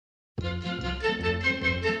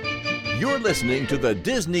You're listening to the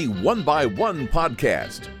Disney One by One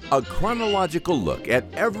podcast, a chronological look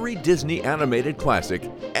at every Disney animated classic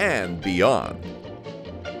and beyond.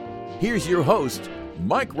 Here's your host,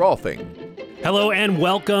 Mike Rolfing. Hello and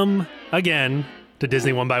welcome again to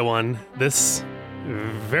Disney One by One. This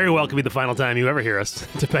very well could be the final time you ever hear us,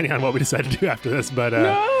 depending on what we decide to do after this. But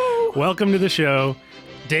welcome to the show.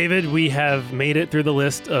 David, we have made it through the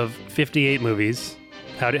list of 58 movies.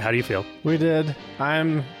 How do you feel? We did.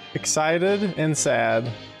 I'm excited and sad.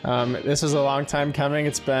 This was a long time coming.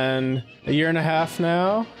 It's been a year and a half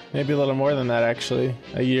now, maybe a little more than that actually,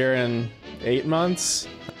 a year and 8 months.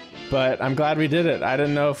 But I'm glad we did it. I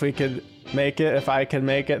didn't know if I could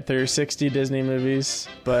make it through 60 Disney movies,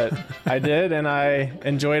 but I did, and I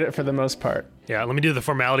enjoyed it for the most part. Yeah, let me do the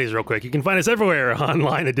formalities real quick. You can find us everywhere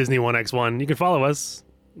online at Disney 1X1. You can follow us.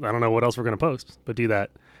 I don't know what else we're going to post, but do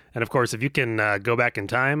that. And of course, if you can go back in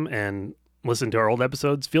time and listen to our old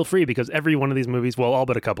episodes, feel free, because every one of these movies, well, all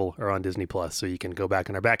but a couple, are on Disney Plus, so you can go back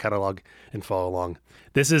in our back catalog and follow along.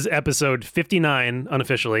 This is episode 59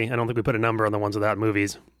 unofficially. I don't think we put a number on the ones without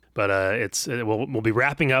movies, but we'll be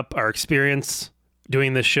wrapping up our experience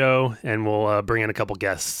doing this show, and we'll bring in a couple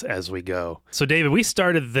guests as we go. So, David, we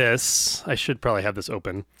started this. I should probably have this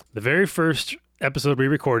open. The very first episode we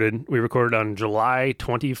recorded on July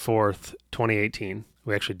 24th, 2018.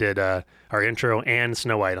 We actually did our intro and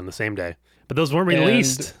Snow White on the same day. But those weren't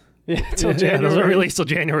released. Those weren't released till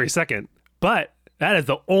January 2nd. But that is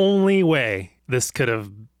the only way this could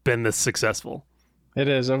have been this successful. It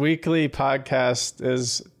is. A weekly podcast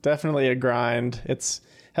is definitely a grind.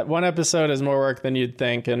 One episode is more work than you'd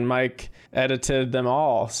think, and Mike edited them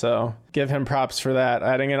all. So give him props for that.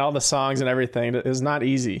 Adding in all the songs and everything is not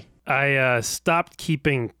easy. I stopped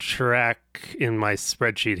keeping track in my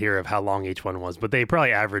spreadsheet here of how long each one was, but they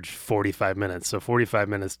probably averaged 45 minutes. So 45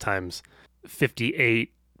 minutes times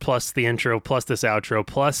 58 plus the intro, plus this outro,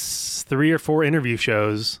 plus 3 or 4 interview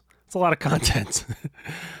shows. It's a lot of content.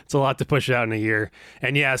 It's a lot to push out in a year.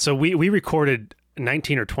 And yeah, so we recorded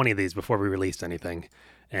 19 or 20 of these before we released anything.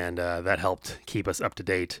 And that helped keep us up to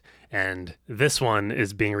date. And this one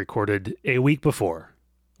is being recorded a week before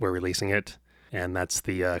we're releasing it. And that's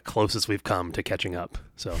the closest we've come to catching up.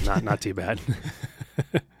 So not too bad.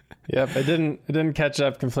 Yep, it didn't catch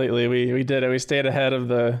up completely. We did it. We stayed ahead of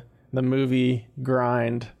the movie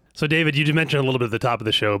grind. So David, you did mention a little bit at the top of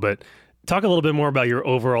the show, but talk a little bit more about your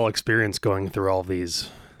overall experience going through all of these.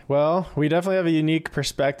 Well, we definitely have a unique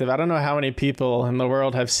perspective. I don't know how many people in the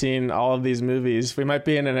world have seen all of these movies. We might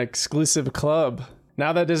be in an exclusive club.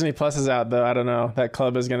 Now that Disney Plus is out, though, I don't know. That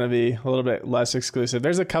club is going to be a little bit less exclusive.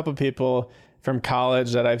 There's a couple people from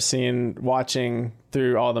college that I've seen watching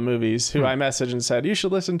through all the movies who I messaged and said, you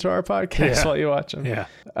should listen to our podcast while you watch them. Yeah.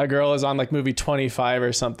 A girl is on like movie 25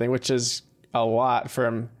 or something, which is a lot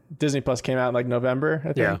from Disney Plus came out in like November,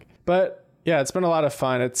 I think. Yeah. But yeah, it's been a lot of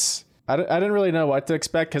fun. I didn't really know what to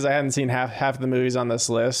expect because I hadn't seen half the movies on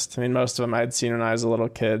this list. I mean, most of them I'd seen when I was a little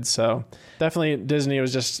kid. So definitely Disney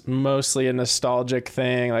was just mostly a nostalgic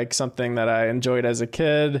thing, like something that I enjoyed as a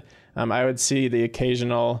kid. I would see the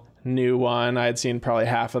occasional new one. I had seen probably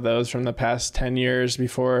half of those from the past 10 years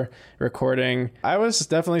before recording. I was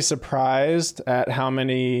definitely surprised at how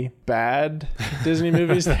many bad Disney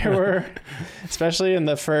movies there were, especially in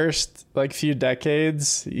the first few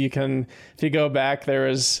decades. If you go back, there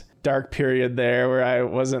was dark period there where I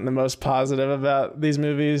wasn't the most positive about these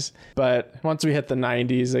movies. But once we hit the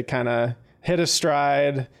 90s, it kind of hit a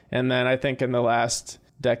stride. And then I think in the last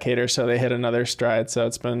decade or so, they hit another stride. So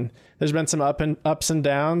there's been some ups and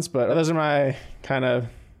downs, but those are my kind of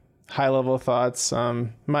high level thoughts.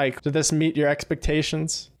 Mike, did this meet your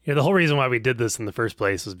expectations? Yeah, the whole reason why we did this in the first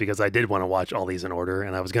place was because I did want to watch all these in order,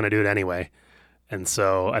 and I was going to do it anyway. And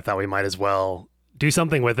so I thought we might as well do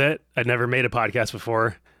something with it. I'd never made a podcast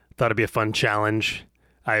before. Thought it'd be a fun challenge.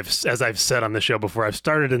 As I've said on the show before, I've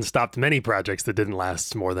started and stopped many projects that didn't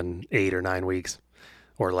last more than 8 or 9 weeks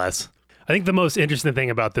or less. I think the most interesting thing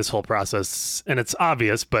about this whole process, and it's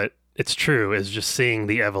obvious, but it's true, is just seeing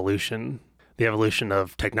the evolution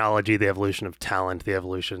of technology, the evolution of talent, the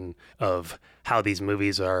evolution of how these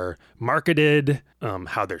movies are marketed,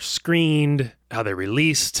 how they're screened, how they're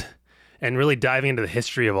released, and really diving into the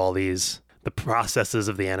history of all these, the processes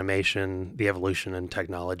of the animation, the evolution in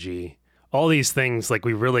technology, all these things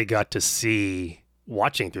we really got to see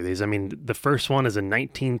watching through these. I mean, the first one is in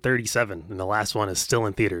 1937 and the last one is still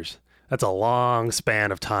in theaters. That's a long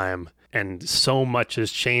span of time. And so much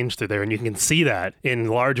has changed through there. And you can see that in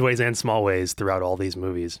large ways and small ways throughout all these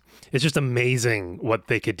movies. It's just amazing what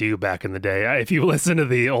they could do back in the day. If you listen to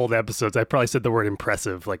the old episodes, I probably said the word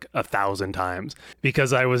impressive like 1,000 times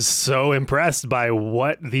because I was so impressed by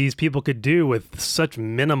what these people could do with such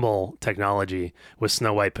minimal technology with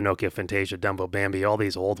Snow White, Pinocchio, Fantasia, Dumbo, Bambi, all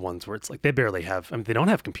these old ones where it's like they barely have, they don't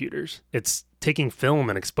have computers. It's taking film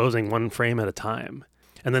and exposing one frame at a time.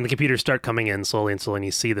 And then the computers start coming in slowly and slowly, and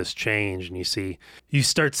you see this change, and you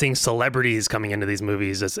start seeing celebrities coming into these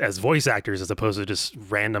movies as voice actors as opposed to just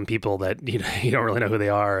random people that you don't really know who they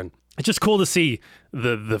are. And it's just cool to see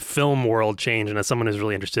the film world change. And as someone who's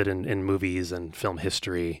really interested in movies and film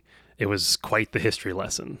history, it was quite the history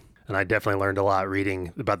lesson. And I definitely learned a lot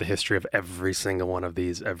reading about the history of every single one of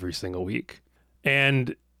these every single week.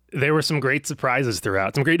 And there were some great surprises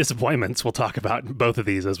throughout, some great disappointments. We'll talk about both of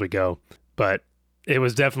these as we go. But it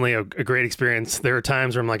was definitely a great experience. There are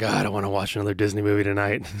times where I'm like, I don't want to watch another Disney movie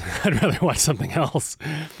tonight. I'd rather watch something else.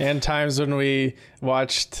 And times when we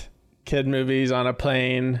watched kid movies on a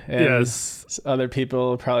plane and other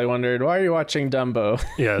people probably wondered, why are you watching Dumbo?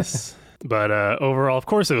 Yes. But overall, of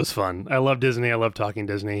course, it was fun. I love Disney. I love talking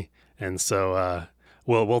Disney. And so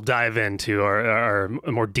we'll dive into our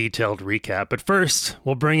more detailed recap. But first,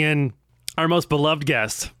 we'll bring in our most beloved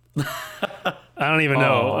guest. I don't even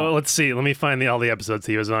know. Let's see. Let me find all the episodes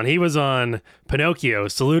he was on. He was on Pinocchio,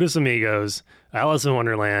 Saludos Amigos, Alice in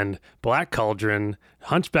Wonderland, Black Cauldron,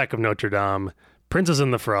 Hunchback of Notre Dame, Princess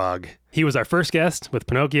and the Frog. He was our first guest with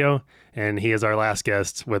Pinocchio, and he is our last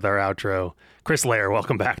guest with our outro. Chris Lair,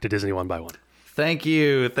 welcome back to Disney One by One. Thank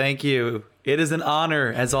you. Thank you. It is an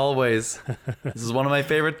honor, as always. This is one of my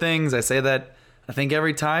favorite things. I say that, I think,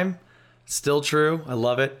 every time. Still true. I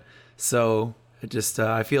love it. So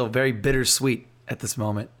I feel very bittersweet at this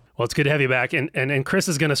moment. Well, it's good to have you back. And Chris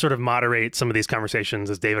is going to sort of moderate some of these conversations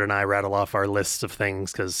as David and I rattle off our lists of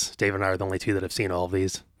things, because David and I are the only two that have seen all of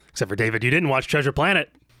these. Except for David, you didn't watch Treasure Planet.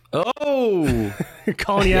 Oh!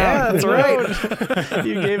 Calling you out. That's right.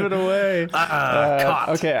 You gave it away.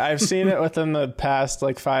 Okay, I've seen it within the past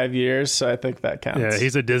 5 years, so I think that counts. Yeah,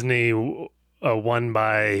 he's a Disney 1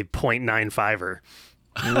 by 0.95er.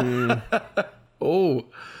 Oh,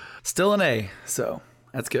 still an A, so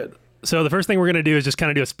that's good. So the first thing we're going to do is just kind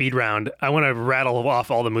of do a speed round. I want to rattle off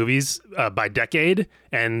all the movies by decade,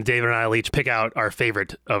 and David and I will each pick out our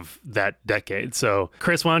favorite of that decade. So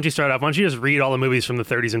Chris, why don't you start off? Why don't you just read all the movies from the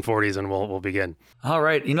 30s and 40s, and we'll begin. All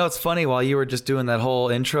right. You know, it's funny, while you were just doing that whole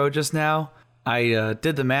intro just now, I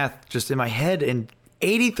did the math just in my head, and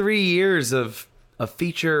 83 years of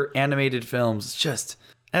feature animated films.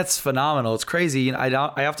 That's phenomenal. It's crazy.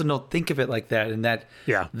 I often don't think of it like that, and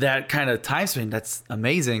that kind of time span. That's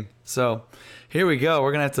amazing. So here we go.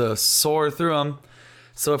 We're gonna have to soar through them.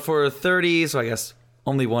 So for 30s, so I guess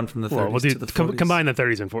only one from the 30s to the 40s. Combine the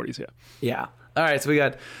 30s and 40s. Yeah. All right. So we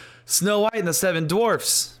got Snow White and the Seven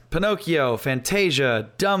Dwarfs, Pinocchio,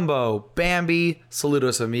 Fantasia, Dumbo, Bambi,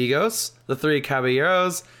 Saludos Amigos, The Three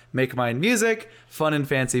Caballeros, Make Mine Music, Fun and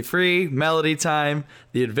Fancy Free, Melody Time,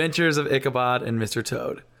 The Adventures of Ichabod and Mr.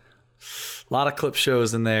 Toad. A lot of clip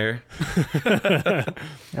shows in there.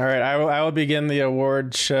 All right, I will begin the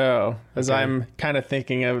award show, as I'm kind of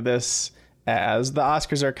thinking of this as the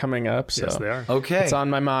Oscars are coming up. So yes, they are. Okay. It's on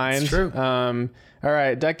my mind. It's true. All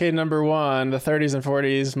right, decade number 1, the 30s and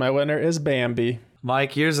 40s. My winner is Bambi.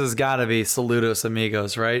 Mike, yours has got to be Saludos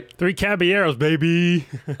Amigos, right? Three Caballeros, baby.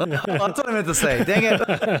 That's what I meant to say. Dang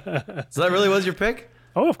it. So that really was your pick?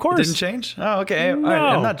 Oh, of course. It didn't change? Oh, okay. No. All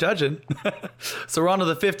right. I'm not judging. So we're on to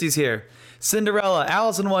the 50s here. Cinderella,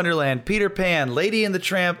 Alice in Wonderland, Peter Pan, Lady and the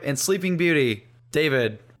Tramp, and Sleeping Beauty.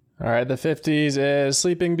 David. All right, the 50s is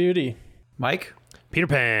Sleeping Beauty. Mike? Peter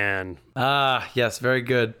Pan. Ah, yes, very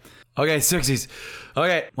good. Okay, 60s.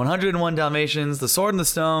 Okay, 101 Dalmatians, The Sword and the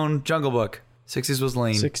Stone, Jungle Book. 60s was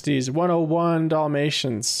lean. 60s, 101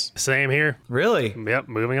 Dalmatians. Same here. Really? Yep,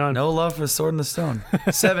 moving on. No love for Sword and the Stone.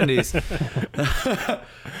 70s.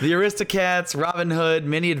 The Aristocats, Robin Hood,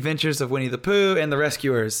 Many Adventures of Winnie the Pooh, and The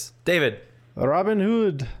Rescuers. David. Robin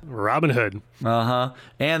Hood. Robin Hood. Uh-huh.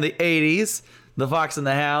 And the 80s. The Fox and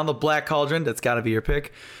the Hound, The Black Cauldron. That's got to be your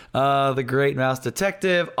pick. The Great Mouse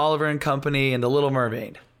Detective, Oliver and Company, and The Little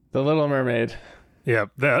Mermaid. The Little Mermaid. Yeah,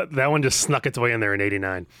 that one just snuck its way in there in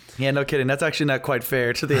 89. Yeah, no kidding. That's actually not quite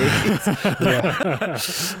fair to the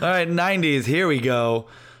 80s. All right, 90s. Here we go.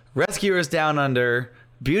 Rescuers Down Under,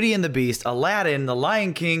 Beauty and the Beast, Aladdin, The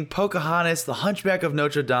Lion King, Pocahontas, The Hunchback of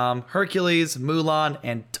Notre Dame, Hercules, Mulan,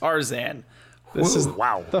 and Tarzan. This is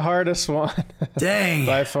wow. the hardest one. Dang.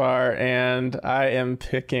 By far, and I am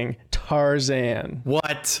picking Tarzan.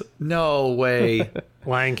 What? No way.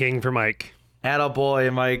 Lion King for Mike.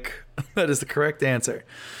 Attaboy, Mike. That is the correct answer.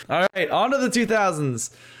 All right, on to the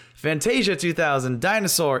 2000s. Fantasia 2000,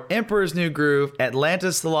 Dinosaur, Emperor's New Groove,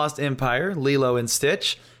 Atlantis the Lost Empire, Lilo and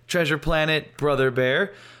Stitch, Treasure Planet, Brother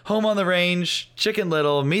Bear, Home on the Range, Chicken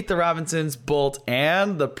Little, Meet the Robinsons, Bolt,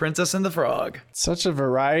 and The Princess and the Frog. Such a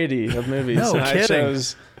variety of movies. No And kidding. I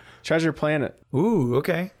chose Treasure Planet. Ooh,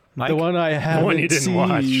 okay. Mike? The one I haven't The one you didn't seen.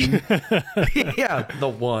 watch. Yeah, the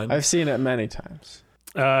one. I've seen it many times.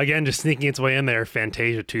 Again, just sneaking its way in there.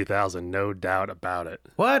 Fantasia 2000, no doubt about it.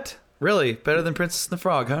 What? Really? Better than Princess and the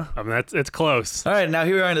Frog, huh? I mean, it's close. All right, now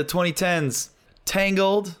here we are in the 2010s.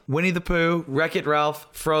 Tangled, Winnie the Pooh, Wreck-It Ralph,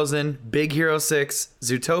 Frozen, Big Hero 6,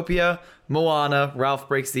 Zootopia, Moana, Ralph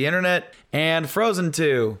Breaks the Internet, and Frozen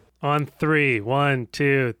 2. On 3, 1,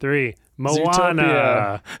 2, 3. Moana.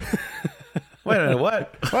 Zootopia. Wait a minute,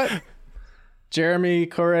 what? What? Jeremy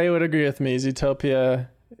Corey would agree with me. Zootopia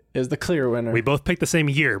is the clear winner. We both picked the same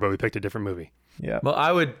year, but we picked a different movie. Yeah. Well,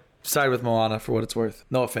 I would side with Moana for what it's worth.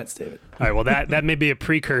 No offense, David. All right, well, that may be a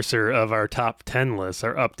precursor of our top 10 list,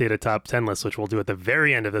 our updated top 10 list, which we'll do at the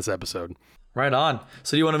very end of this episode. Right on.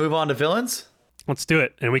 So do you want to move on to villains? Let's do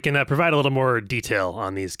it, and we can provide a little more detail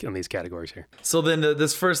on these categories here. So then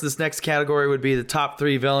this next category would be the top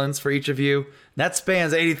 3 villains for each of you. That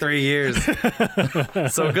spans 83 years.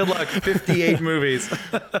 So good luck. 58 movies.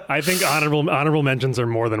 I think honorable mentions are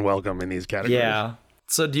more than welcome in these categories. Yeah.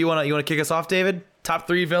 So do you want to kick us off, David? Top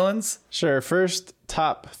 3 villains? Sure. First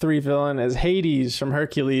top 3 villain is Hades from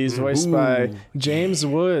Hercules, voiced by James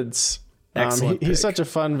Woods. Excellent He's pick. such a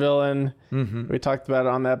fun villain. We talked about it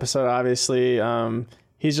on the episode, obviously.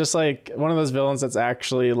 He's just like one of those villains that's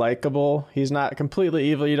actually likable. He's not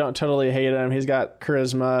completely evil. You don't totally hate him. He's got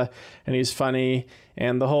charisma and he's funny.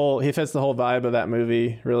 And he fits the whole vibe of that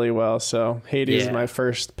movie really well. So Hades is my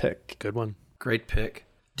first pick. Good one. Great pick.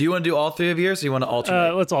 Do you want to do all 3 of yours or you want to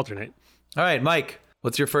alternate? Let's alternate. All right, Mike,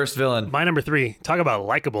 what's your first villain? My number 3, talk about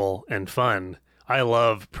likable and fun. I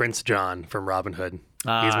love Prince John from Robin Hood.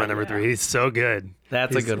 He's my number 3. He's so good.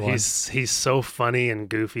 That's a good one. He's so funny and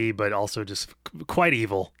goofy, but also just quite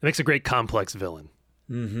evil. It makes a great complex villain.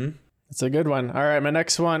 It's a good one. All right. My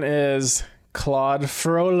next one is Claude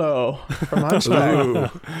Frollo from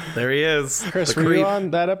Hunchback. There he is. Chris, The were you creep.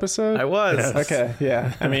 on that episode? I was. Yes. Okay,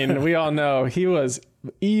 yeah. I mean, we all know he was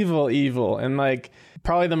evil, and like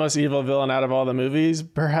probably the most evil villain out of all the movies,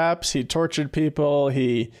 perhaps. He tortured people.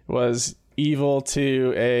 He was evil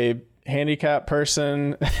to a handicapped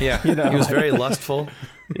person. Yeah, You know, he was very lustful.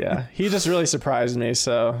 Yeah, he just really surprised me.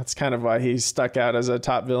 So that's kind of why he stuck out as a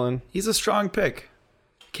top villain. He's a strong pick.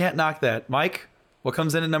 Can't knock that. Mike, what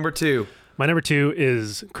comes in at number 2? My number 2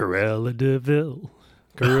 is Cruella de Vil.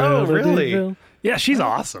 Oh, really? de Vil. Yeah, she's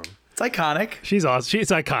awesome. It's iconic. She's awesome. She's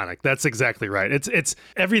iconic. That's exactly right. It's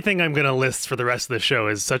everything I'm going to list for the rest of the show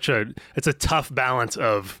is it's a tough balance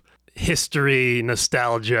of history,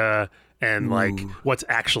 nostalgia, and like what's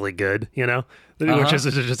actually good, you know,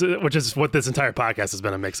 which is what this entire podcast has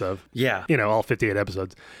been a mix of. Yeah. You know, all 58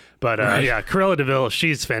 episodes. But yeah, Cruella de Vil,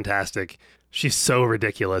 she's fantastic. She's so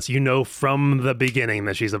ridiculous. You know from the beginning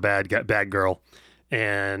that she's a bad girl,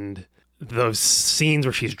 and those scenes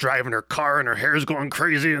where she's driving her car and her hair's going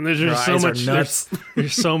crazy, and there's just so eyes are much nuts.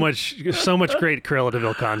 There's so much great Cruella de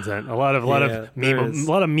Vil content. A lot of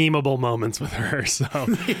memeable moments with her. So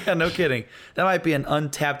Yeah, no kidding. That might be an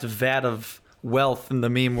untapped vat of wealth in the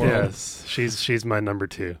meme world. yes, she's my number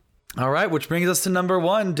 2. All right, which brings us to number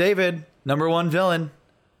 1, David. Number 1 villain.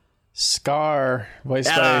 Scar, voiced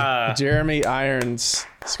by Jeremy Irons.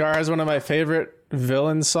 Scar is one of my favorite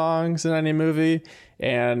villain songs in any movie,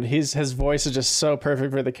 and his voice is just so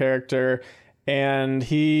perfect for the character. And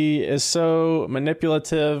he is so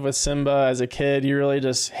manipulative with Simba as a kid. You really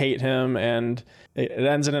just hate him, and it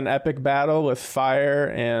ends in an epic battle with fire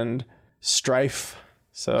and strife.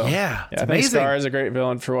 So Yeah, it's I think amazing. Scar is a great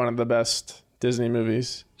villain for one of the best Disney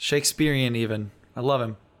movies. Shakespearean even. I love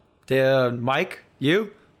him. Mike,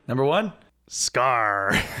 you? Number 1?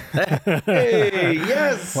 Scar. Hey,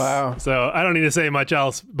 yes. Wow. So I don't need to say much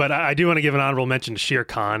else, but I do want to give an honorable mention to Shere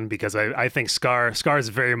Khan because I think Scar is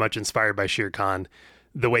very much inspired by Shere Khan.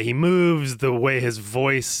 The way he moves, the way his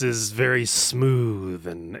voice is very smooth,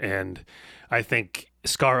 and I think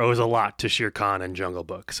Scar owes a lot to Shere Khan and Jungle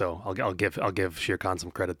Book. So I'll give Shere Khan some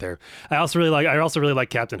credit there. I also really like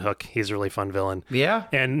Captain Hook. He's a really fun villain. Yeah.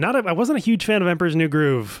 And I wasn't a huge fan of Emperor's New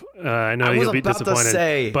Groove. I know I was you'll be about to disappointed.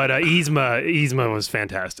 say. But Yzma was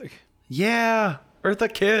fantastic. Yeah.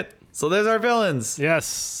 Eartha Kitt. So there's our villains. Yes.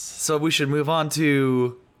 So we should move on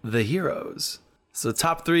to the heroes. So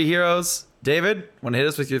top 3 heroes. David, want to hit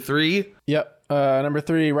us with your 3? Yep. Number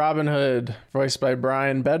 3, Robin Hood, voiced by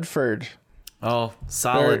Brian Bedford. Oh,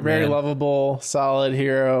 solid, very man. lovable, solid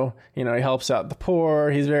hero. You know, he helps out the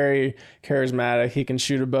poor. He's very charismatic. He can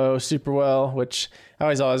shoot a bow super well, which I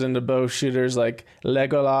was always into bow shooters like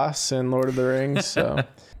Legolas in Lord of the Rings. So,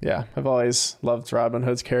 yeah, I've always loved Robin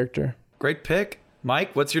Hood's character. Great pick.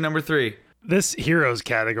 Mike, what's your number 3? This heroes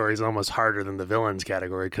category is almost harder than the villains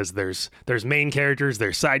category because there's main characters,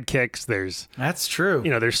 there's sidekicks, That's true.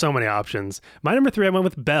 there's so many options. My number 3, I went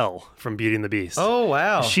with Belle from Beauty and the Beast. Oh,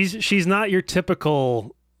 wow. She's not your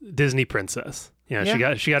typical Disney princess. Yeah, she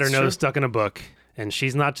got her it's nose true. stuck in a book, and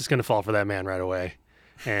she's not just going to fall for that man right away.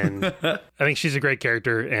 And I think she's a great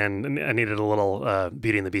character, and I needed a little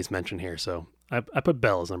Beauty and the Beast mention here, so I put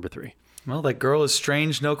Belle as number 3. Well, that girl is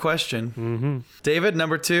strange, no question. Mm-hmm. David,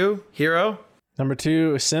 number 2, hero. Number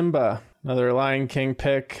 2, Simba, another Lion King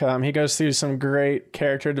pick. He goes through some great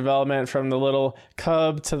character development from the little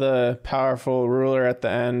cub to the powerful ruler at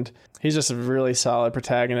the end. He's just a really solid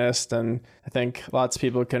protagonist, and I think lots of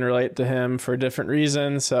people can relate to him for different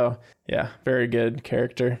reasons. So, yeah, very good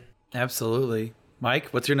character. Absolutely. Mike,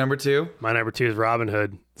 what's your number 2? My number 2 is Robin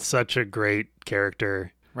Hood. Such a great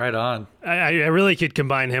character. Right on. I really could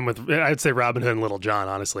combine him with, I'd say Robin Hood and Little John,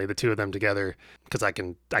 honestly, the two of them together, because I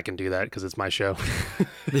can do that because it's my show.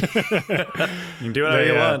 You can do whatever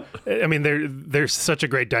you want. I mean, they're such a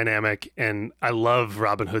great dynamic, and I love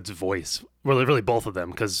Robin Hood's voice. Well, really both of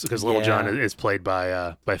them, because Little John is played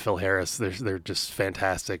by Phil Harris. They're just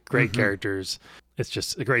fantastic, great characters. It's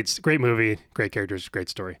just a great movie, great characters, great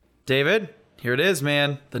story. David, here it is,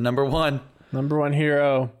 man. The number 1. Number 1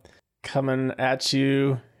 hero coming at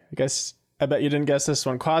you. I bet you didn't guess this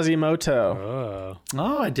one. Quasimodo.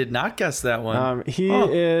 Oh, I did not guess that one. He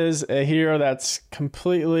is a hero that's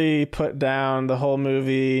completely put down the whole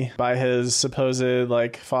movie by his supposed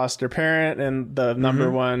foster parent and the number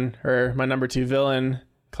 1 or my number 2 villain,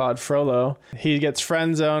 Claude Frollo. He gets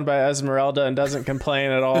friend zoned by Esmeralda and doesn't complain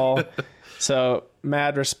at all. So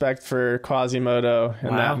mad respect for Quasimodo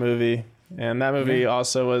in that movie. And that movie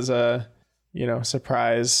also was a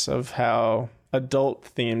surprise of how adult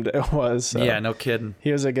themed it was. So yeah, no kidding.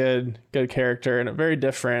 he was a good character and a very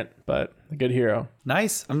different, but a good hero.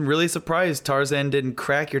 Nice. I'm really surprised Tarzan didn't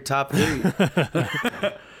crack your top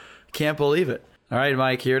 3. Can't believe it. All right,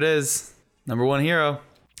 Mike, here it is. Number 1 hero.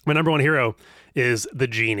 My number 1 hero is the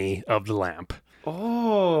genie of the lamp.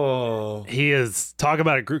 Oh, He is talk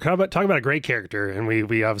about a great character, and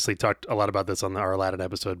we obviously talked a lot about this on our Aladdin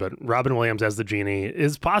episode. But Robin Williams as the genie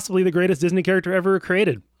is possibly the greatest Disney character ever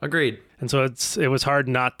created, agreed. and so it was hard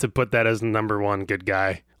not to put that as the number 1 good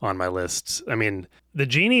guy on my list. I mean, the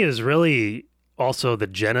genie is really also the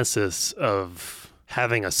genesis of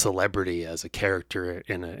having a celebrity as a character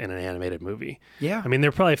in an animated movie. Yeah. I mean, there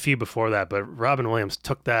were probably a few before that, but Robin Williams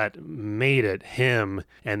took that, made it him,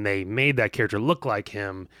 and they made that character look like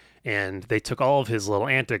him, and they took all of his little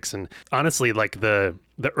antics, and honestly, like the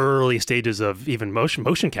early stages of even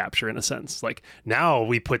motion capture, in a sense. Like, now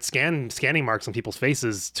we put scanning marks on people's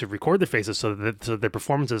faces to record their faces so that their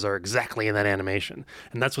performances are exactly in that animation.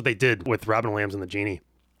 And that's what they did with Robin Williams and the genie.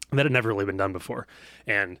 And that had never really been done before.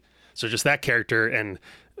 And so just that character and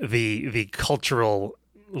the cultural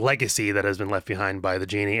legacy that has been left behind by the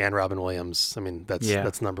genie and Robin Williams. I mean,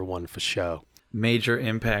 that's number 1 for show. Major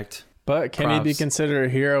impact. But can he be considered a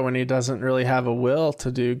hero when he doesn't really have a will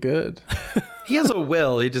to do good? He has a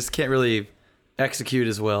will. He just can't really execute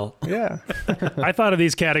his will. Yeah. I thought of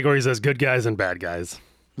these categories as good guys and bad guys.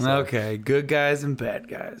 Okay, good guys and bad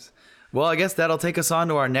guys. Well, I guess that'll take us on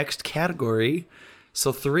to our next category.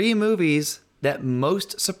 So 3 movies that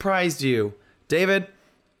most surprised you. David,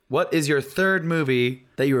 what is your 3rd movie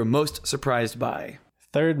that you were most surprised by?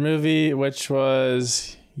 3rd movie, which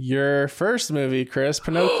was your first movie, Chris,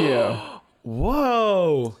 Pinocchio.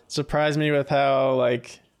 Whoa. Surprised me with how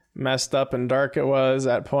messed up and dark it was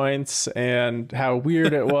at points, and how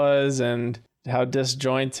weird it was, and how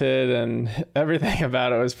disjointed, and everything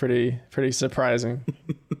about it was pretty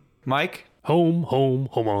Home, home,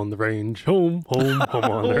 home on the range. Home, home, home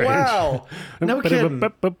on the range. Wow. No kidding.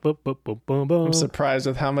 I'm surprised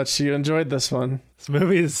with how much you enjoyed this one. This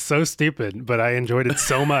movie is so stupid, but I enjoyed it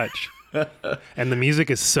so much. And the music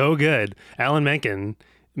is so good. Alan Menken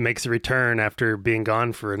makes a return after being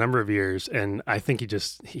gone for a number of years, and I think the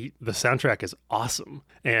soundtrack is awesome.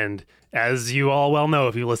 And as you all well know,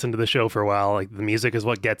 if you listen to the show for a while, the music is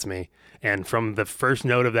what gets me. And from the first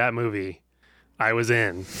note of that movie, I was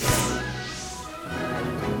in.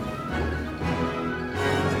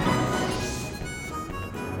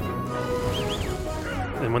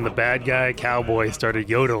 And when the bad guy cowboy started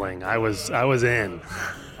yodeling, I was in.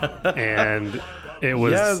 And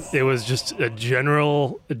It was just a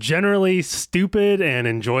generally stupid and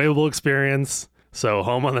enjoyable experience. So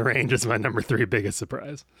Home on the Range is my number 3 biggest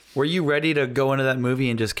surprise. Were you ready to go into that movie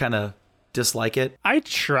and just kind of dislike it? I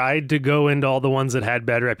tried to go into all the ones that had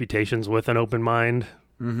bad reputations with an open mind.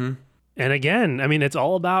 Mm-hmm. And again, I mean, it's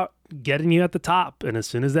all about getting you at the top. And as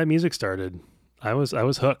soon as that music started, I was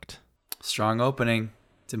hooked. Strong opening.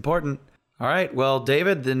 It's important. All right. Well,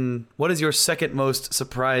 David, then what is your second most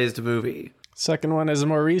surprised movie? Second one is a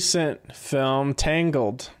more recent film,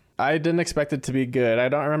 Tangled. I didn't expect it to be good. I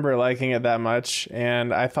don't remember liking it that much,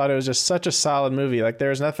 and I thought it was just such a solid movie. Like, there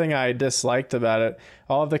was nothing I disliked about it.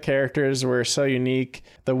 All of the characters were so unique.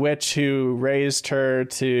 The witch who raised her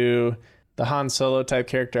to the Han Solo type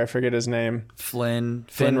character, I forget his name. Flynn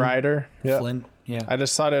Rider. Yep. Flynn, yeah. I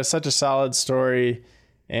just thought it was such a solid story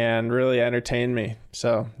and really entertained me.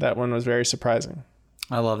 So that one was very surprising.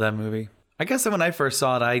 I love that movie. I guess when I first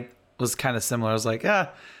saw it, I was kind of similar. I was like, I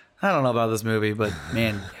don't know about this movie, but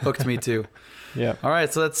man, hooked me too. Yeah. All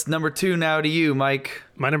right, so that's number 2 now to you, Mike.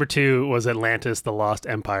 My number 2 was Atlantis, The Lost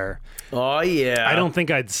Empire. Oh, yeah. I don't think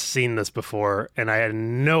I'd seen this before, and I had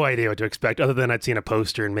no idea what to expect other than I'd seen a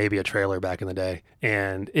poster and maybe a trailer back in the day.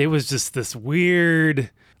 And it was just this weird,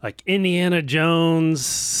 like, Indiana Jones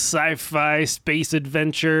sci-fi space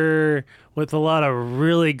adventure with a lot of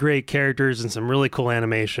really great characters and some really cool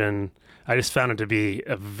animation. I just found it to be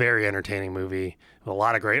a very entertaining movie with a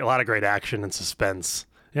lot of great action and suspense.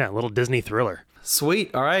 Yeah, a little Disney thriller.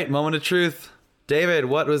 Sweet. All right, moment of truth. David,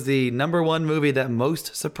 what was the number 1 movie that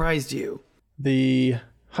most surprised you? The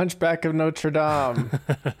Hunchback of Notre Dame.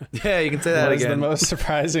 Yeah, you can say that was again. The most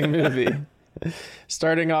surprising movie.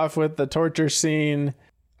 Starting off with the torture scene.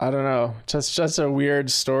 I don't know, just a weird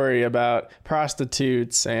story about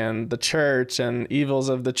prostitutes and the church and evils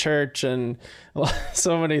of the church and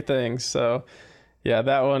so many things. So yeah,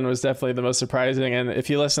 that one was definitely the most surprising. And if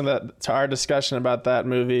you listen to our discussion about that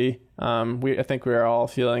movie, I think we were all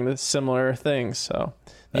feeling the similar things. So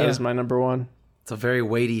that is my number 1. It's a very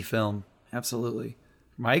weighty film. Absolutely.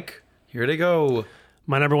 Mike, here to go.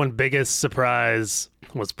 My number 1 biggest surprise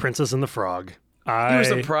was Princess and the Frog. You were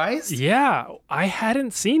surprised? Yeah, I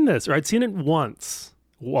hadn't seen this, or I'd seen it once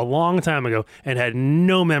a long time ago and had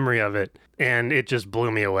no memory of it. And it just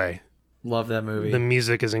blew me away. Love that movie. The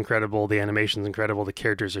music is incredible. The animation's incredible. The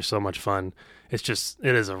characters are so much fun. It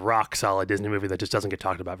is a rock solid Disney movie that just doesn't get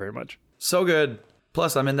talked about very much. So good.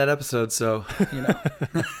 Plus, I'm in that episode, so, you know.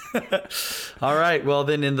 All right. Well,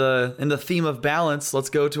 then in the theme of balance, let's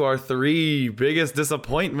go to our 3 biggest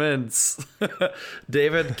disappointments.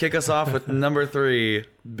 David, kick us off with number 3.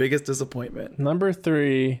 Biggest disappointment. Number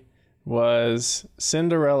 3 was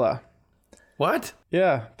Cinderella. What?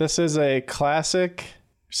 Yeah, this is a classic.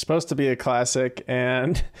 Supposed to be a classic,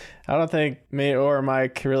 and I don't think me or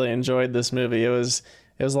Mike really enjoyed this movie. It was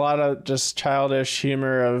a lot of just childish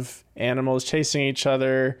humor of animals chasing each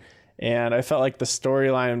other, and I felt like the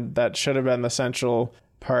storyline that should have been the central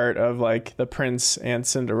part of like the prince and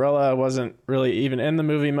Cinderella wasn't really even in the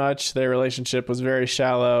movie much. Their relationship was very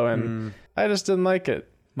shallow, and I just didn't like it.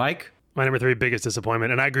 Mike? My number 3 biggest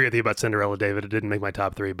disappointment, and I agree with you about Cinderella, David. It didn't make my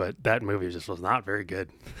top 3, but that movie just was not very good.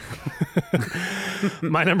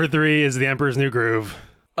 My number 3 is The Emperor's New Groove.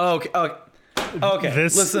 Okay.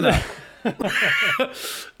 Listen up.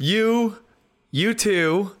 You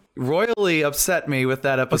two royally upset me with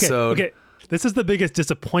that episode. Okay. This is the biggest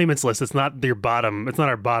disappointments list. It's not your bottom. It's not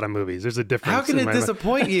our bottom movies. There's a difference. How can it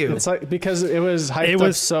disappoint you? It's like because it was hyped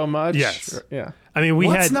up so much. Yes. Yeah. I mean,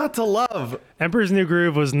 What's not to love? Emperor's New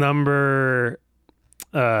Groove was number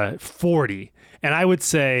 40, and I would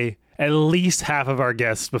say at least half of our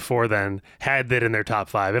guests before then had that in their top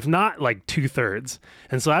 5, if not like 2/3.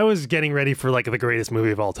 And so I was getting ready for like the greatest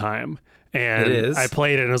movie of all time, and It is. I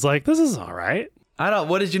played it and was like, "This is all right."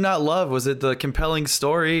 What did you not love? Was it the compelling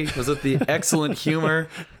story? Was it the excellent humor?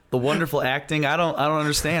 The wonderful acting? I don't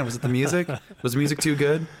understand. Was it the music? Was the music too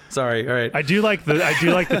good? Sorry. All right. I do like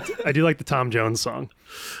the Tom Jones song.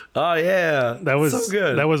 Oh yeah. That was so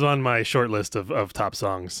good. That was on my short list of top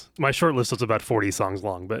songs. My short list was about 40 songs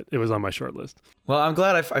long, but it was on my short list. Well, I'm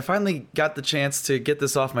glad I finally got the chance to get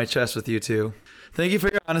this off my chest with you two. Thank you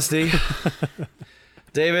for your honesty.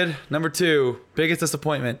 David, number 2, biggest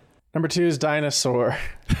disappointment. Number 2 is Dinosaur.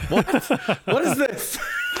 What is this?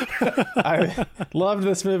 I loved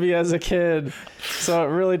this movie as a kid, so it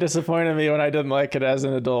really disappointed me when I didn't like it as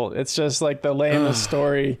an adult. It's just like the lamest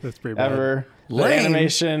story ever. The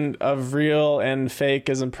animation of real and fake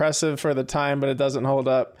is impressive for the time, but it doesn't hold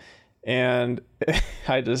up. And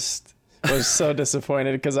I just was so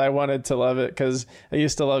disappointed because I wanted to love it because I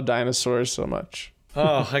used to love dinosaurs so much.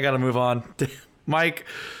 Oh, I got to move on. Mike,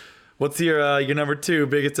 What's your number 2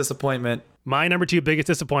 biggest disappointment? My number 2 biggest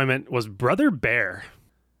disappointment was Brother Bear.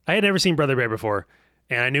 I had never seen Brother Bear before,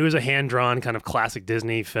 and I knew it was a hand-drawn kind of classic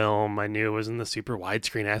Disney film. I knew it was in the super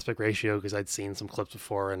widescreen aspect ratio because I'd seen some clips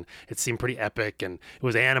before, and it seemed pretty epic. And it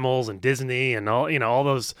was animals and Disney and all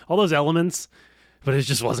those elements, but it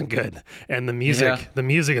just wasn't good. And the music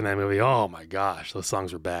in that movie, oh my gosh, those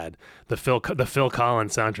songs were bad. The Phil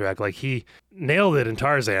Collins soundtrack, like he nailed it in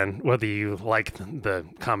Tarzan, whether you like the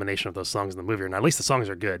combination of those songs in the movie or not. At least the songs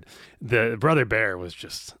are good. The Brother Bear was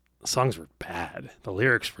just, the songs were bad. The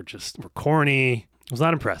lyrics were corny. I was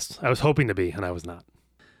not impressed. I was hoping to be, and I was not.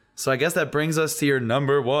 So I guess that brings us to your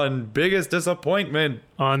number 1 biggest disappointment.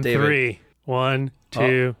 On David. 3. 1,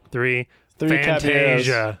 2, 3. Three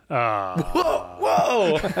Fantasia.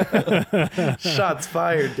 Whoa! Shots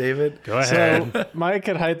fired, David. Go ahead. So Mike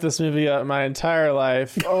had hyped this movie up my entire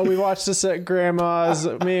life. Oh, we watched this at Grandma's.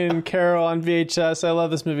 Me and Carol on VHS. I love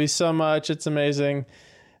this movie so much. It's amazing.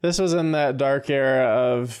 This was in that dark era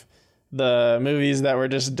of the movies that were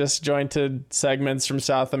just disjointed segments from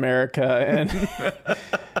South America, and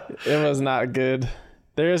it was not good.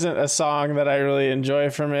 There isn't a song that I really enjoy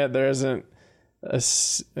from it. There isn't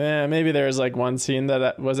maybe there was like one scene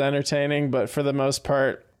that was entertaining, but for the most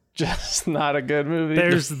part, just not a good movie.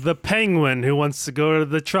 There's the penguin who wants to go to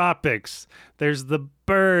the tropics. There's the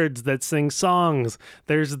birds that sing songs.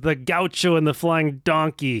 There's the gaucho and the flying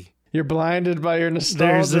donkey. You're blinded by your nostalgia,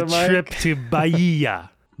 There's a Mike. trip to Bahia.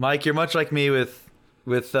 Mike, you're much like me with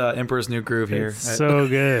Emperor's New Groove here. It's so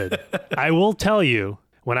good. I will tell you,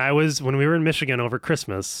 when we were in Michigan over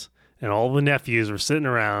Christmas, and all the nephews were sitting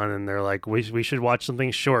around, and they're like, we should watch something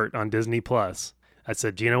short on Disney Plus. I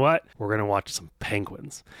said, do you know what? We're going to watch some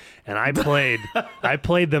penguins. And I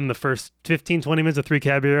played them the first 15, 20 minutes of Three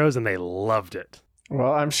Caballeros, and they loved it.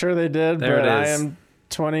 Well, I'm sure they did, There but it I is. am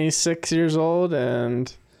 26 years old,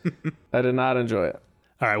 and I did not enjoy it.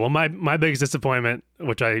 All right. Well, my biggest disappointment,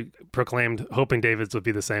 which I proclaimed, hoping David's would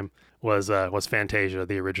be the same, was Fantasia,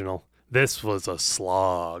 the original. This was a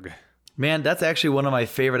slog. Man, that's actually one of my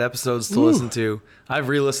favorite episodes to listen to. I've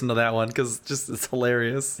re-listened to that one because it's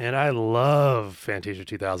hilarious. And I love Fantasia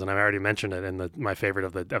 2000. I've already mentioned it in my favorite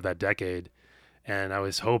of that decade. And I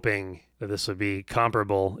was hoping that this would be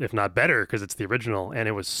comparable, if not better, because it's the original. And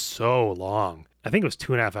it was so long. I think it was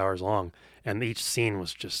 2.5 hours long. And each scene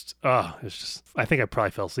was just, I think I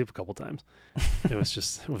probably fell asleep a couple times. It was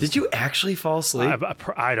just. Did you actually fall asleep?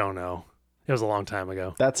 I don't know. It was a long time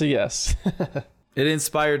ago. That's a yes. It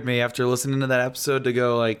inspired me after listening to that episode to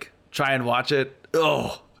go try and watch it.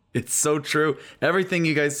 Oh, it's so true. Everything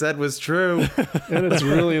you guys said was true. And it's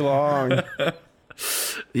really long.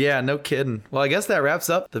 Yeah, no kidding. Well, I guess that wraps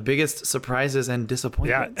up the biggest surprises and Yeah,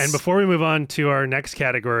 disappointments. and before we move on to our next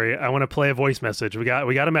category, I want to play a voice message. We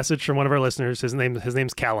got a message from one of our listeners. His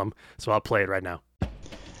name's Callum, so I'll play it right now.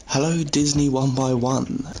 Hello Disney One by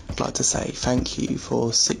One. I'd like to say thank you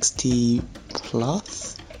for 60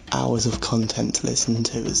 plus hours of content to listen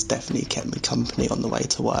to. It's definitely kept me company on the way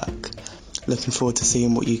to work. Looking forward to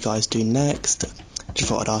seeing what you guys do next. Just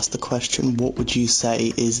thought I'd ask the question, what would you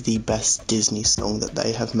say is the best Disney song that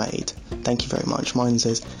they have made? Thank you very much. Mine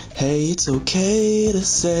says, hey, it's okay to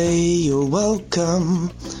say you're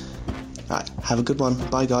welcome. Alright, have a good one.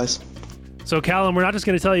 Bye guys. So, Callum, we're not just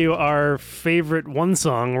going to tell you our favorite one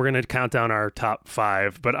song. We're going to count down our top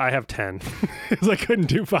 5, but I have 10 because I couldn't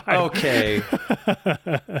do 5. Okay.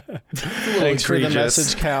 Thanks for the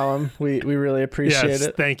message, Callum. We really appreciate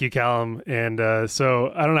it. Thank you, Callum. And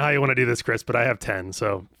so I don't know how you want to do this, Chris, but I have 10.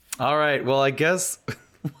 So, All right. Well, I guess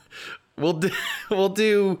we'll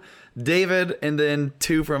do David and then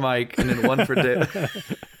 2 for Mike and then 1 for Dave.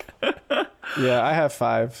 Yeah, I have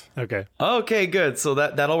 5. okay. Okay, good. So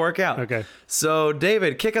that'll work out. Okay. So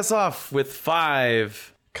David, kick us off with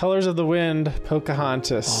 5. Colors of the Wind,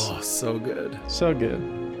 Pocahontas. Oh, so good. So good.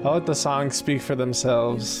 I'll let the songs speak for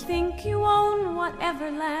themselves. Think you own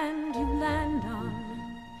whatever land you land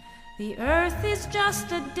on. The earth is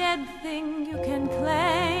just a dead thing you can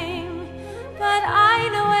claim. But I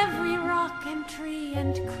know every rock and tree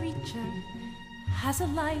and creature has a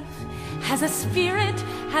life, has a spirit,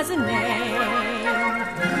 has a name.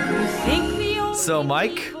 You think the only So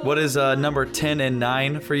Mike, what is number 10 and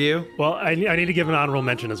 9 for you? Well, I need to give an honorable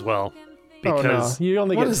mention as well. Because oh, no. You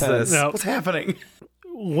only What get is 10. this? No. What's happening?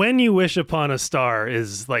 When You Wish Upon a Star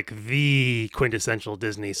is like the quintessential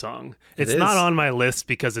Disney song. It's is. not on my list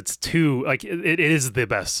because it's too, like, it is the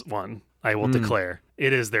best one, I will declare.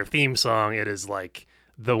 It is their theme song. It is like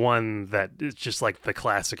the one that is just like the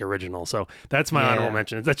classic original. So that's my honorable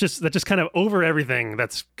mention. That just kind of over everything.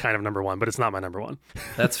 That's kind of number 1, but it's not my number 1.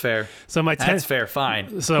 That's fair. So my 10, That's fair.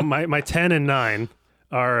 Fine. so my 10 and 9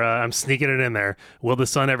 I'm sneaking it in there. Will the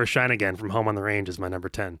Sun Ever Shine Again from Home on the Range is my number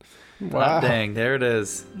 10. Wow. Oh, dang, there it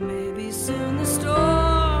is. Maybe soon the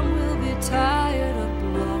storm will be tired of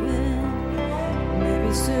blowing.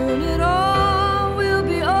 Maybe soon it all will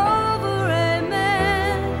be over,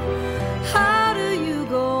 amen. How do you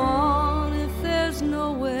go on if there's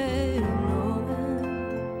no way of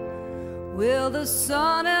knowing? Will the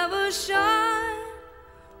sun ever shine?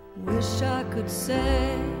 Wish I could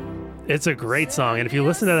say. It's a great song, and if you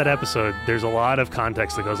listen to that episode, there's a lot of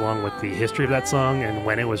context that goes along with the history of that song and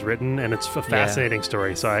when it was written, and it's a fascinating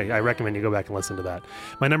story, so I recommend you go back and listen to that.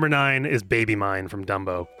 My number 9 is Baby Mine from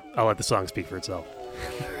Dumbo. I'll let the song speak for itself.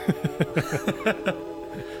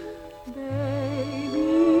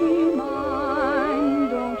 Baby mine,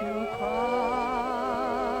 don't you cry.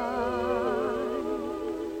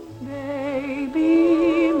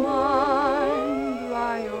 Baby mine,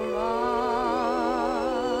 dry your eyes.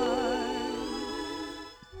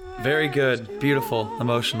 Very good. Beautiful.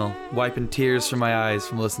 Emotional. Wiping tears from my eyes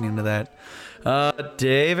from listening to that.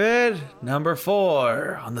 David, number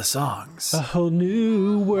 4 on the songs. A whole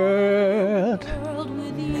new world.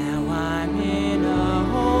 Now I'm in a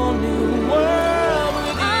whole new world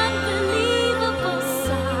with unbelievable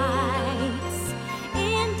sights,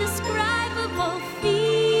 indescribable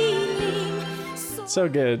feeling. So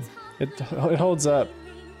good. It holds up.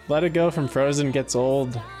 Let It Go from Frozen gets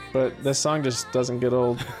old, but this song just doesn't get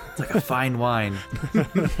old. It's like a fine wine.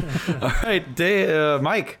 All right,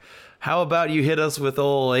 Mike, how about you hit us with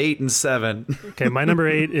old 8 and 7? Okay, my number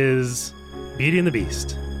 8 is Beauty and the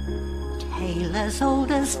Beast. Tale as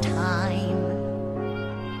old as time,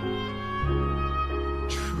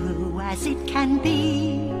 true as it can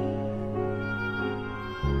be.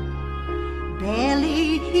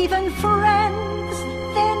 Barely even friends,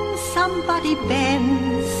 then somebody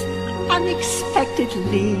bends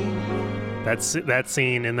unexpectedly. That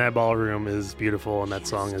scene in that ballroom is beautiful, and that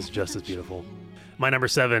song is just as beautiful. My number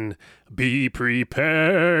 7, Be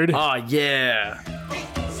Prepared. Oh, yeah. For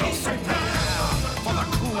the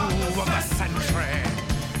cool of the century,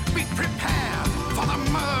 be prepared for the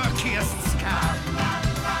murkiest scam.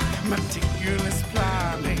 Meticulous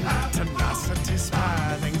planning, tenacity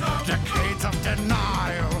spanning, decades of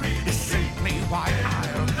denial is simply why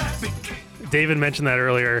I'll be king. David mentioned that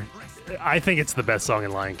earlier. I think it's the best song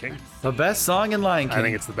in Lion King. The best song in Lion King. I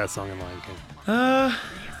think it's the best song in Lion King.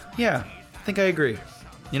 Yeah, I think I agree.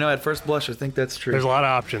 You know, at first blush, I think that's true. There's a lot of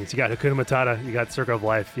options. You got Hakuna Matata. You got Circle of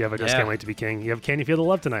Life. You have I Just Can't Wait to Be King. You have Can You Feel the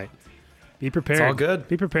Love Tonight? Be Prepared. It's all good.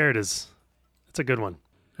 Be Prepared it's a good one.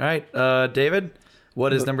 All right, David,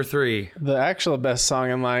 what is number 3? The actual best song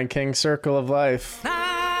in Lion King, Circle of Life.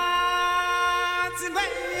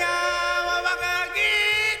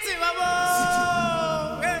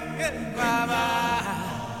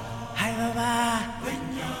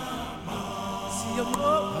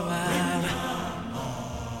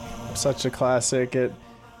 Such a classic. It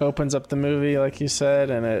opens up the movie, like you said,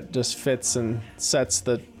 and it just fits and sets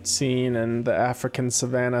the scene and the African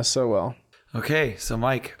savannah so well. Okay, so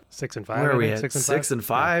Mike, 6 and 5. where are we I at? think. 6 and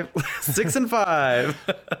 5? 6 and 5.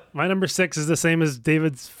 My number 6 is the same as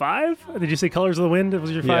David's 5. Did you say Colors of the Wind? Was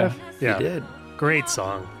your 5? You did. Great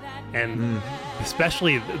song. And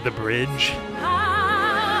especially the bridge.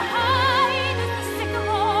 High does the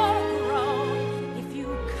sycamore grow? If you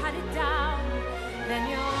cut it down, then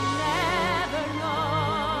you'll never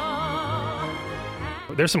know.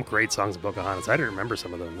 There's some great songs in Pocahontas. I didn't remember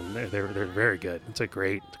some of them, and they're very good. It's a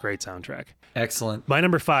great soundtrack. Excellent. My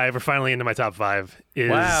number 5, we're finally into my top 5, is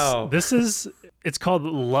Wow. It's called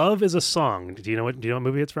Love Is a Song. Do you know what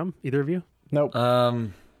movie it's from? Either of you? Nope.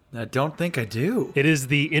 I don't think I do. It is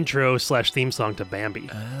the intro/theme song to Bambi.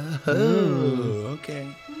 Oh, okay.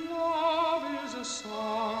 Love is a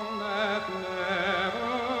song that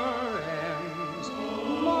never ends.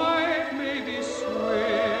 Life may be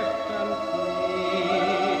swift and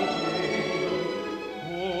fleeting.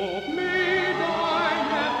 Hope may die,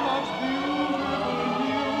 yet love's beautiful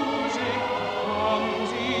music comes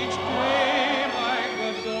each day like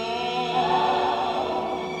the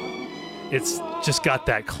dawn. It's just got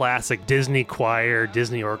that classic Disney choir,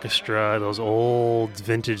 Disney orchestra, those old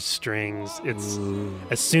vintage strings. It's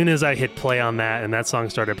as soon as I hit play on that and that song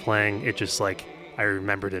started playing, it just like I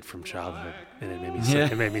remembered it from childhood, and it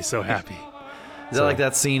made me so happy. Is that like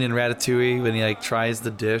that scene in Ratatouille when he like tries the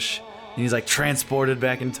dish and he's like transported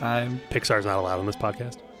back in time? Pixar's not allowed on this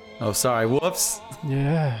podcast. Oh, sorry. Whoops.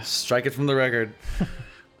 Yeah, Strike it from the record.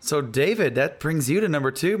 So, David, that brings you to number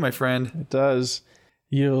 2, my friend. it does.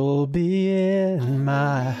 You'll be in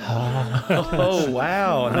my heart. Oh,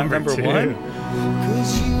 wow. Number 2. 1?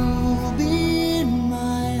 'Cause you'll be in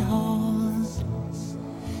my heart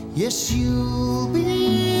Yes, you'll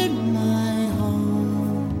be in my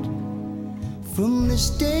heart from this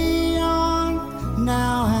day on,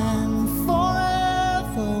 now and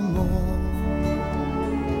forevermore.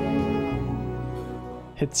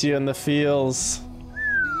 Hits you in the feels.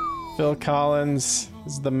 Phil Collins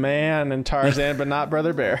is the man in Tarzan, but not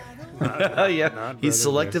Brother Bear. Yeah, he's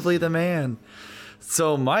selectively the man.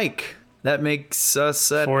 So, Mike, that makes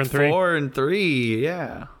us at 4 and 3. 4 and 3.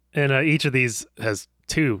 Yeah. And each of these has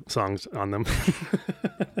 2 songs on them.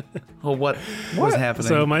 Well, what was happening?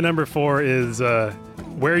 So my number 4 is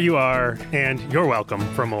Where You Are and You're Welcome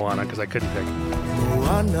from Moana, because I couldn't pick.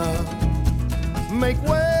 Moana, make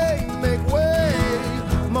way, make way.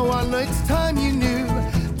 Moana, it's time you knew.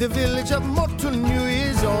 The village of Motunui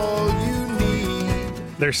is all you need.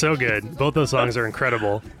 They're so good. Both those songs are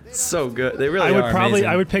incredible. So good. They really I would are probably amazing.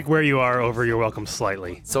 I would pick Where You Are over You're Welcome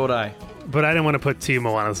slightly. So would I. But I didn't want to put 2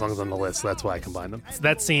 Moana songs on the list, so that's why I combined them.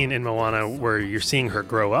 That scene in Moana where you're seeing her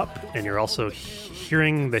grow up and you're also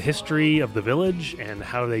hearing the history of the village and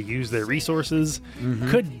how they use their resources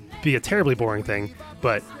could be a terribly boring thing,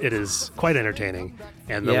 but it is quite entertaining.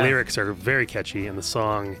 And the lyrics are very catchy and the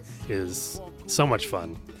song is so much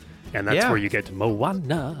fun. And that's where you get to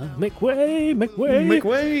Moana, make way, make way, make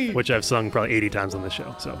way, which I've sung probably 80 times on this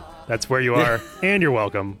show. So that's Where You Are and You're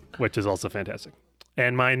Welcome, which is also fantastic.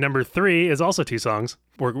 And my number 3 is also 2 songs.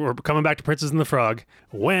 We're coming back to Princess and the Frog.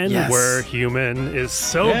 When We're Human is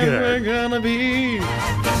so good. We're gonna be.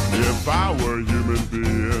 If I were a human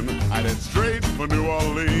being, I'd head straight for New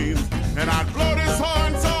Orleans, and I'd blow this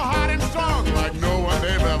horn so hot and strong like no one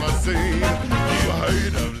they've ever seen. You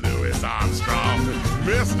heard of Louis Armstrong,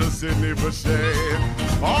 Mr. Sidney Bechet.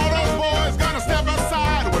 All those boys gonna step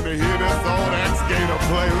aside when they hear this old ex-Gator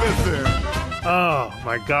play. Listen. Oh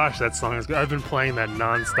my gosh, that song is good. I've been playing that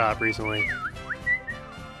nonstop recently.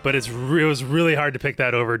 But it was really hard to pick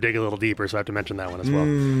that over Dig a Little Deeper, so I have to mention that one as well.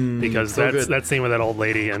 Because so that scene with that old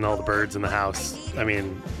lady and all the birds in the house. I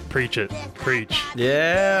mean, preach it. Preach.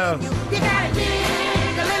 Yeah. You gotta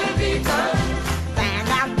dig a little deeper, find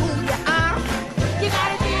out who you are. You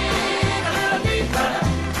gotta dig a little deeper,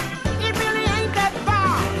 it really ain't that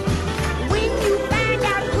far. When you find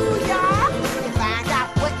out who you are, you find out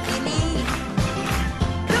what you need.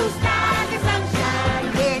 Blue skies and sunshine,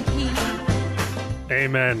 red heat.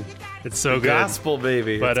 Amen. It's so good. Gospel,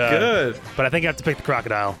 baby. But, it's good. But I think I have to pick the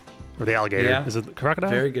crocodile. Or the alligator. Yeah. Is it the crocodile?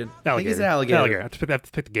 Very good. Alligator. I think it's an alligator. I have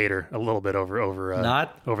to pick the gator a little bit over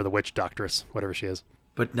the witch doctress, whatever she is.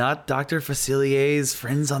 But not Dr. Facilier's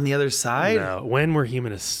Friends on the Other Side? No. When We're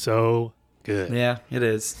Human is so good. Yeah, it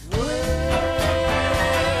is.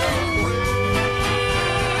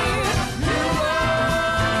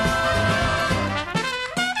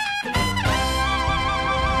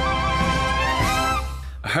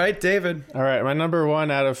 All right, David. All right, my number 1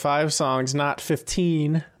 out of 5 songs, not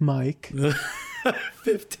 15, Mike.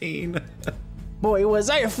 15. Boy, was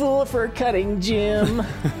I a fool for cutting Jim.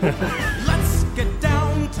 Let's get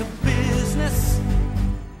down to business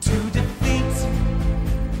to defeat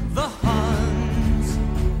the Huns.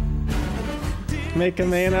 Make a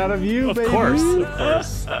man out of you, Of baby. course.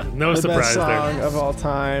 No The surprise best song there. of all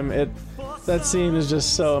time. That scene is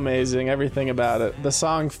just so amazing. Everything about it. The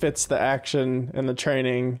song fits the action and the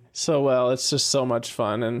training so well. It's just so much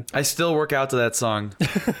fun. And I still work out to that song.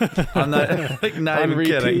 I'm not On even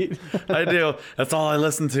repeat. kidding. I do. That's all I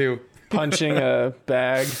listen to. punching a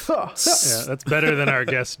bag. Yeah, that's better than our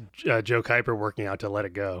guest Joe Kuiper working out to Let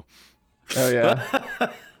It Go. Oh yeah.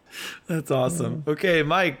 That's awesome. Okay,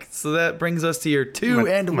 Mike. So that brings us to your 2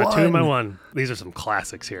 and 1. My 2 and my 1. These are some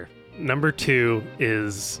classics here. Number 2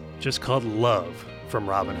 is just called Love from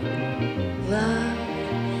Robin Hood. Love,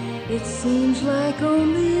 it seems like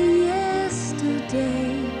only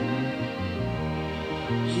yesterday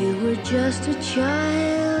you were just a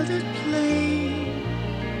child at play.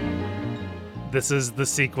 This is the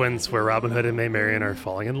sequence where Robin Hood and May Marian are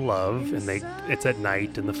falling in love, and it's at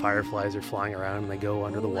night, and the fireflies are flying around, and they go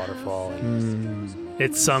under the waterfall. And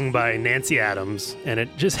It's sung by Nancy Adams, and it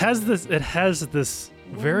just has this. It has this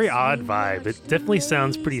very odd vibe. It definitely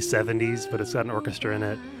sounds pretty 70s, but it's got an orchestra in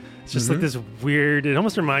it. It's just like this weird. It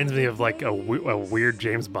almost reminds me of like a weird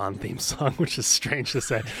James Bond theme song, which is strange to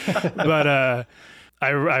say, but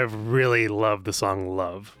I really love the song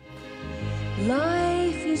 "Love."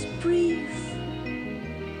 Life is brief,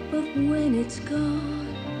 but when it's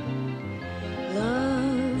gone,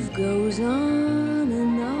 love goes on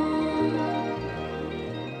and on.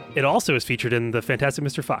 It also is featured in the Fantastic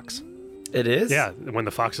Mr. Fox. It is? Yeah, when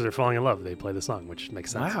the foxes are falling in love, they play the song, which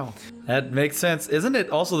makes sense. Wow. That makes sense. Isn't it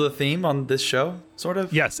also the theme on this show, sort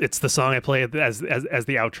of? Yes, it's the song I play as the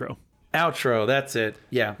outro. Outro, that's it.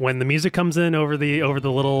 Yeah. When the music comes in over the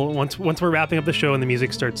little once we're wrapping up the show and the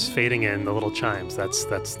music starts fading in, the little chimes. That's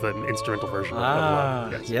the instrumental version of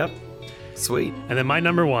Love. Yes. Yep. Sweet. And then my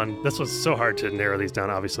number one, this was so hard to narrow these down,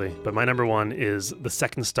 obviously, but my number one is The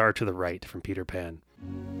Second Star to the Right from Peter Pan.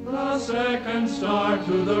 The second star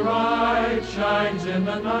to the right shines in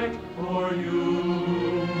the night for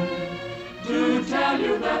you, to tell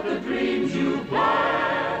you that the dreams you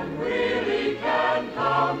plan really can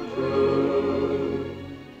come true.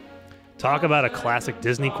 Talk about a classic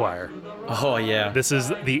Disney choir. Oh, yeah. This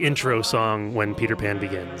is the intro song when Peter Pan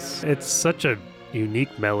begins. It's such a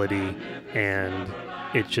unique melody, and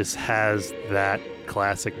it just has that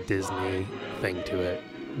classic Disney thing to it.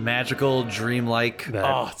 Magical, dreamlike.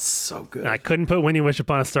 It's so good. And I couldn't put When You Wish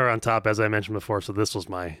Upon a Star on top, as I mentioned before, so this was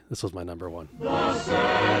my number one. The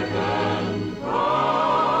second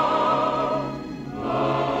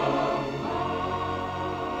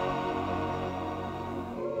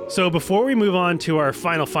So before we move on to our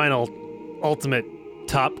final ultimate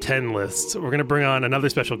top 10 lists, we're going to bring on another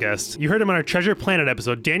special guest. You heard him on our Treasure Planet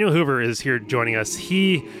episode. Daniel Hoover is here joining us.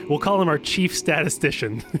 We'll call him our chief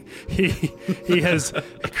statistician. He has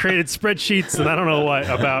created spreadsheets and I don't know what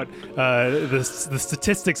about the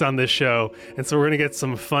statistics on this show. And so we're going to get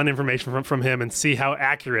some fun information from him and see how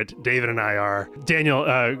accurate David and I are.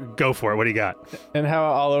 Daniel, go for it. What do you got? And how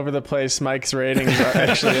all over the place Mike's ratings are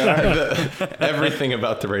actually are. Everything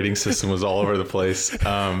about the rating system was all over the place.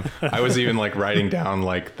 I was even like writing down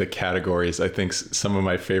like the categories. I think some of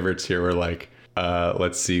my favorites here were like,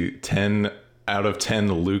 let's see, 10 out of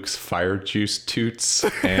 10 Luke's fire juice toots,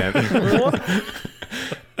 and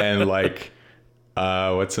and like,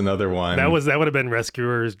 what's another one? That would have been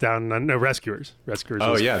Rescuers Down. No, Rescuers.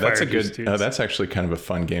 Oh yeah, that's a good. Toots. That's actually kind of a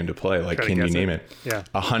fun game to play. Like, can you name it? Yeah.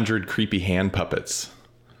 100 creepy hand puppets.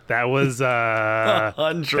 That was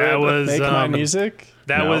 100. That was Make My Music.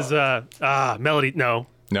 That No. was Melody. No.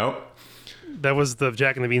 Nope. That was the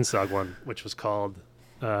Jack and the Beanstalk one, which was called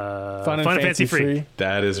Fun and Fancy Free.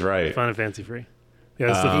 That is right. Fun and Fancy Free.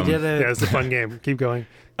 Yeah, it's a fun game. Keep going.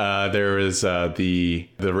 There is the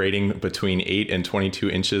rating between 8 and 22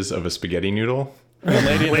 inches of a spaghetti noodle.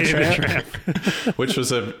 Lady and the Tramp. Which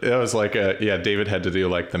was David had to do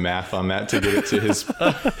like the math on that to get it to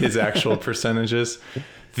his actual percentages.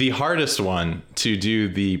 The hardest one to do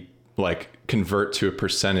the convert to a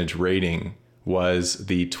percentage rating was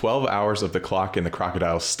the 12 hours of the clock in the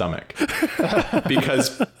crocodile's stomach.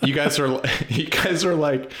 Because you guys are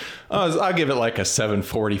like, oh, I'll give it like a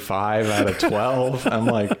 7.45 out of 12. I'm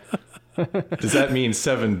like, does that mean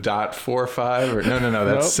 7.45 or no,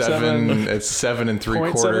 that's Nope, 7. It's 7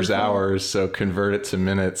 3/4 0.75 hours. So convert it to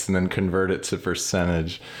minutes and then convert it to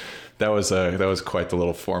percentage. That was quite the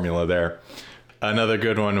little formula there. Another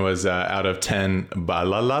good one was out of 10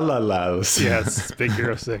 ba-la-la-la-las. Yes, Big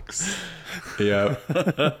Hero 6. Yeah.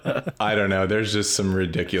 I don't know. There's just some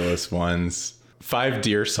ridiculous ones. 5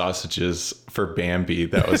 deer sausages for Bambi.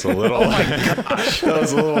 That was a little. Oh my gosh. That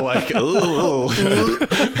was a little like. Ooh.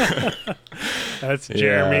 That's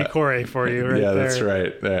Jeremy Corey for you, right there. Yeah, that's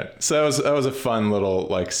right. Yeah. So that was a fun little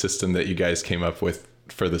system that you guys came up with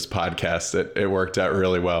for this podcast. It worked out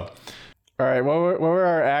really well. All right, what were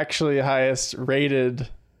our actually highest rated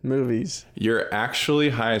movies? Your actually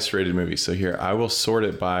highest rated movies. So here, I will sort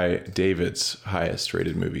it by David's highest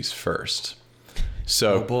rated movies first.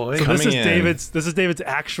 So, So this is David's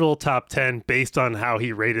actual top 10 based on how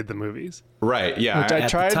he rated the movies. Right, yeah. Which I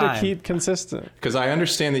tried to keep consistent. Because I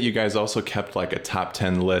understand that you guys also kept like a top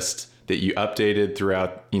 10 list that you updated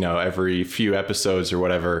throughout, every few episodes or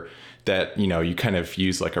whatever, that, you kind of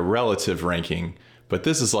use like a relative ranking. But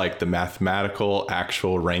this is like the mathematical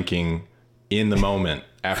actual ranking in the moment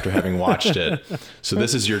after having watched it. So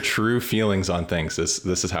this is your true feelings on things. This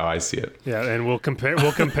is how I see it. Yeah, and we'll compare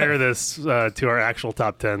this to our actual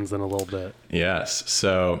top 10s in a little bit. Yes.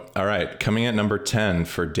 So, all right, coming at number 10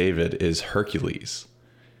 for David is Hercules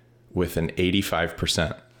with an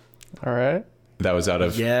 85%. All right. That was out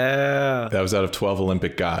of 12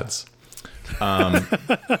 Olympic gods.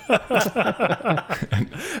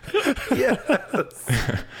 Yes.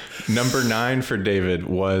 Number 9 for David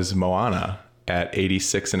was Moana at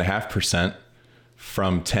 86.5%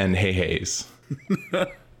 from 10 Hey-Heys.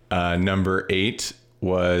 Number 8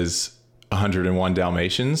 was 101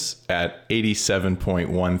 Dalmatians at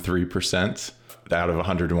 87.13% out of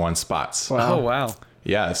 101 spots. Wow. Oh, wow.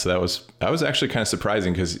 Yeah, so that was actually kind of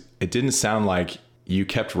surprising because it didn't sound like you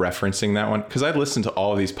kept referencing that one, because I listened to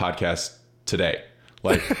all of these podcasts today.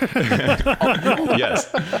 Yes.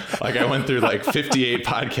 I went through 58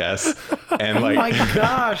 podcasts and oh my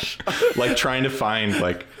gosh. trying to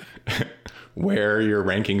find where your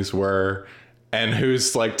rankings were and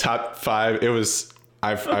who's like top 5. It was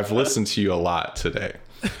I've listened to you a lot today.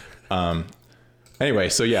 Anyway,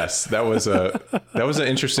 so yes, that was an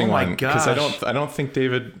interesting one because I don't think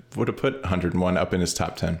David would have put 101 up in his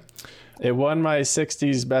top 10. It won my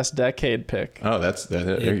 60s best decade pick. Oh,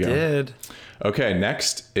 there you go. It did. Okay,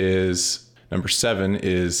 next is number 7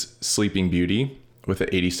 is Sleeping Beauty with an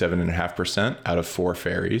 87.5% out of 4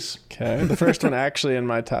 fairies. Okay, the first one actually in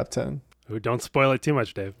my top 10. Ooh, don't spoil it too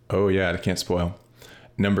much, Dave. Oh yeah, I can't spoil.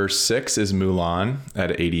 Number 6 is Mulan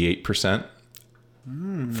at 88%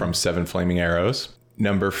 from 7 Flaming Arrows.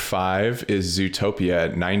 Number 5 is Zootopia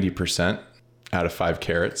at 90% out of 5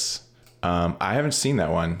 carrots. I haven't seen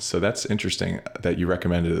that one, so that's interesting that you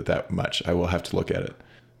recommended it that much. I will have to look at it.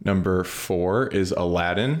 Number 4 is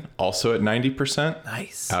Aladdin, also at 90%.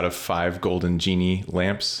 Nice. Out of 5 golden genie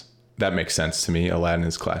lamps. That makes sense to me. Aladdin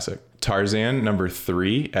is classic. Tarzan, number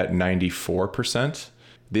 3 at 94%.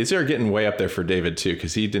 These are getting way up there for David too,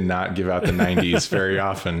 because he did not give out the 90s very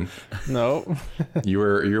often. No. You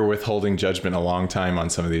were withholding judgment a long time on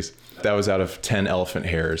some of these. That was out of 10 elephant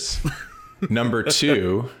hairs. Number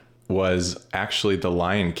 2 was actually The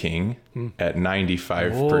Lion King at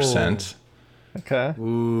 95%. Okay.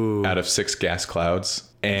 Ooh. Out of 6 gas clouds.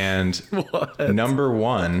 And number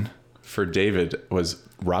 1 for David was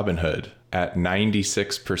Robin Hood at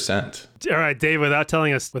 96%. All right, Dave, without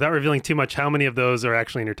revealing too much, how many of those are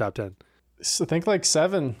actually in your top 10? So I think like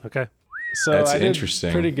 7. Okay. So that's I did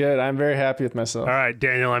interesting. Pretty good. I'm very happy with myself. All right,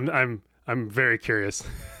 Daniel, I'm very curious.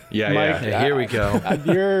 Yeah, Mike, yeah. Here we go.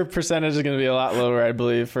 Your percentage is going to be a lot lower, I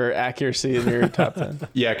believe, for accuracy in your top 10.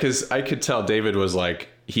 Yeah, because I could tell David was like,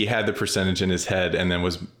 he had the percentage in his head and then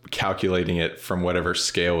was calculating it from whatever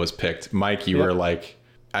scale was picked. Mike, you were like,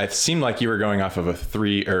 it seemed like you were going off of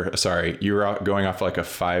you were going off like a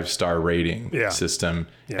 5-star rating system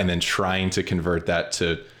and then trying to convert that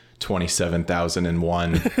to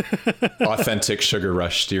 27,001 authentic Sugar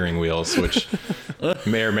Rush steering wheels, which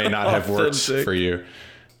may or may not have worked for you.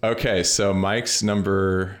 Okay, so Mike's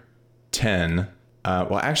number 10.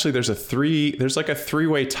 Well, actually, there's like a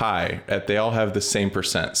 3-way tie. They all have the same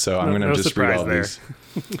percent. So I'm going to just read all these.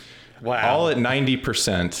 Wow. All at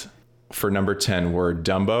 90% for number 10 were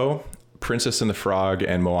Dumbo, Princess and the Frog,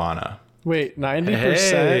 and Moana. Wait,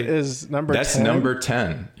 90% is number 10? That's number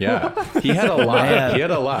 10. Yeah. He had a lot. He had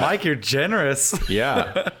a lot. Mike, you're generous.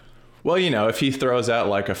 Yeah. Well, if he throws out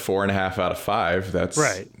like a 4.5 out of 5, that's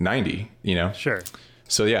 90, Sure.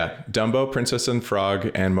 So yeah, Dumbo, Princess and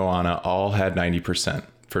Frog, and Moana all had 90%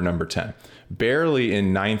 for number 10. Barely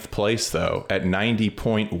in 9th place, though, at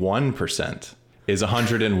 90.1%, is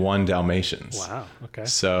 101 Dalmatians. Wow, okay.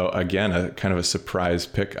 So again, a kind of a surprise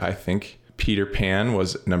pick, I think. Peter Pan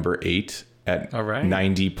was number 8 at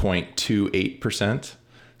 90.28%.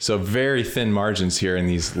 So very thin margins here in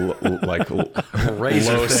these low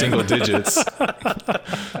single digits.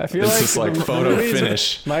 I feel this is like photo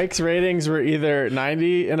finish. Mike's ratings were either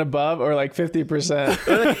 90 and above or like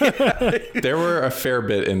 50%. There were a fair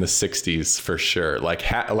bit in the 60s for sure. Like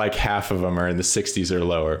half of them are in the 60s or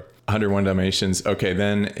lower. 101 Dalmatians. Okay,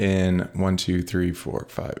 then in 1, 2, 3, 4,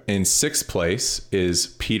 5. In 6th place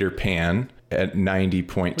is Peter Pan at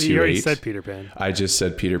 90.28. Well, you already said Peter Pan. I just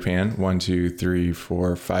said Peter Pan. 1, 2, 3,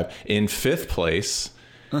 4, 5. In 5th place,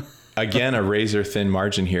 again, a razor thin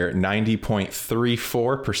margin here.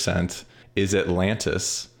 90.34% is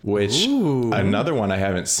Atlantis, which another one I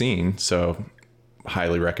haven't seen. So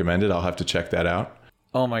highly recommended. I'll have to check that out.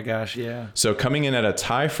 Oh my gosh, yeah. So coming in at a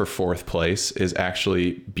tie for 4th place is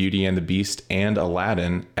actually Beauty and the Beast and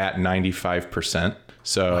Aladdin at 95%.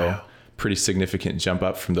 So pretty significant jump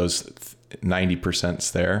up from those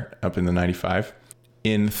 90% there, up in the 95.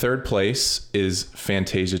 In 3rd place is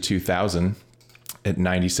Fantasia 2000 at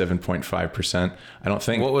 97.5%. I don't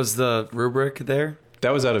think... What was the rubric there?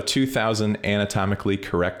 That was out of 2,000 anatomically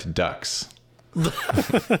correct ducks. That's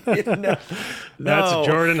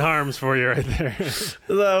Jordan Harms for you right there.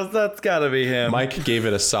 That's gotta be him. Mike gave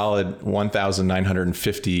it a solid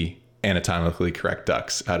 1,950 anatomically correct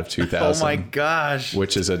ducks out of 2,000. Oh my gosh.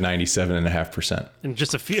 Which is a 97.5%. And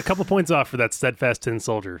just a couple points off for that Steadfast Tin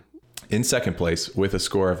Soldier. In 2nd place with a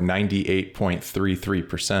score of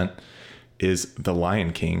 98.33% is The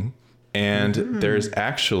Lion King. And there's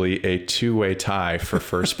actually a 2-way tie for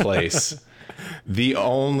 1st place. The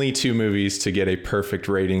only 2 movies to get a perfect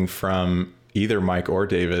rating from either Mike or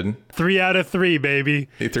David. 3 out of 3, baby.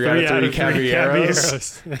 3 out of 3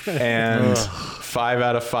 Caballeros. And 5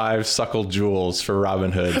 out of 5 Suckled Jewels for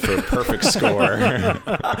Robin Hood for a perfect score.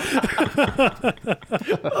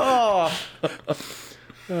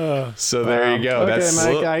 So there you go. Okay, That's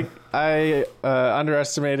Mike, I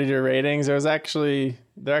underestimated your ratings. They're actually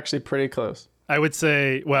pretty close. I would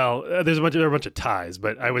say, well, there are a bunch of ties,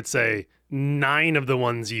 but I would say 9 of the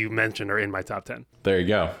ones you mentioned are in my top 10. there you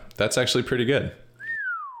go. That's actually pretty good.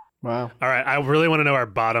 Wow. All right, I really want to know our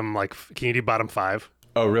bottom. Like, can you do bottom 5?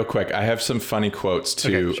 Oh, real quick, I have some funny quotes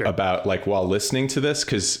too Okay, sure. about like while listening to this,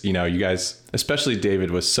 because you guys, especially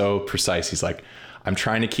David, was so precise. He's like, I'm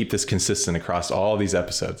trying to keep this consistent across all these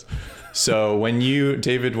episodes. So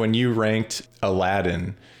David, when you ranked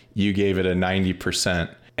Aladdin, you gave it a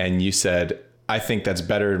 90%, and you said, I think that's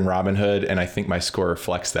better than Robin Hood, and I think my score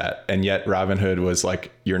reflects that. And yet Robin Hood was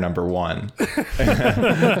like your number 1. And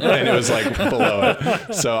it was like below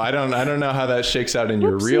it. So I don't know how that shakes out in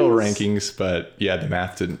your real rankings, but yeah, the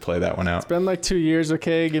math didn't play that one out. It's been like 2 years,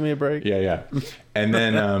 okay? Give me a break. Yeah. And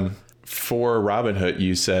then for Robin Hood,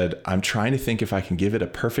 you said, I'm trying to think if I can give it a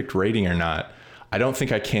perfect rating or not. I don't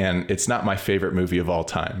think I can. It's not my favorite movie of all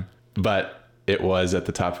time, but it was at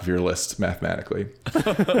the top of your list mathematically.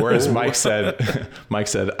 Whereas Mike said,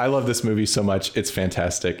 I love this movie so much. It's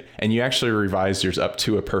fantastic. And you actually revised yours up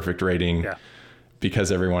to a perfect rating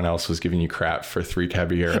because everyone else was giving you crap for Three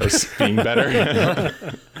Caballeros being better.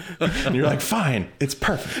 And you're like, fine, it's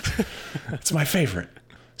perfect. It's my favorite.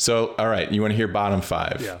 So, all right. You want to hear bottom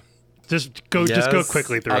 5? Yeah. Just go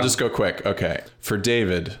quickly through. I'll just go quick. Okay. For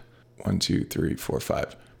David, 1, 2, 3, 4,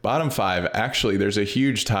 5. Bottom 5, actually, there's a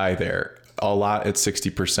huge tie there. A lot at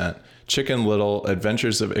 60%. Chicken Little,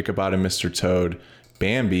 Adventures of Ichabod and Mr. Toad,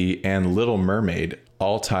 Bambi, and Little Mermaid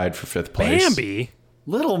all tied for 5th place. Bambi?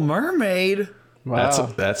 Little Mermaid? Wow.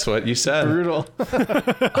 That's what you said. Brutal.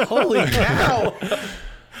 Holy cow.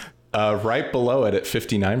 Right below it at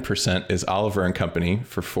 59% is Oliver and Company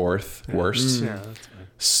for 4th worst. Yeah, that's fine.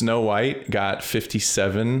 Snow White got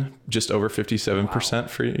 57, just over 57%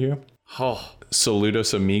 for you. Oh.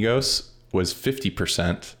 Saludos Amigos was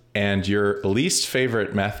 50%. And your least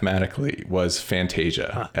favorite mathematically was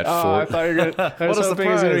Fantasia at 4. I thought you were gonna, I was hoping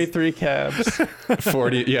it was going to be 3 cabs.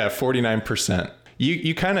 49%.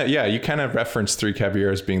 You kind of referenced Three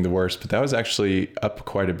Caballeros being the worst, but that was actually up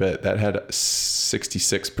quite a bit. That had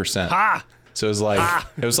 66%. Ha! So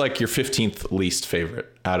it was like your 15th least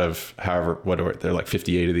favorite out of they're like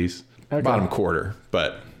 58 of these. Okay. Bottom quarter,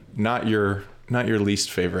 but not your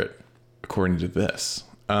least favorite according to this.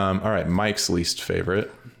 All right, Mike's least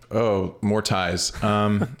favorite. Oh, more ties.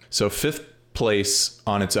 So 5th place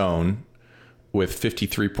on its own with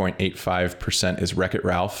 53.85% is Wreck-It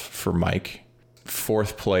Ralph for Mike.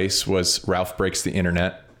 4th place was Ralph Breaks the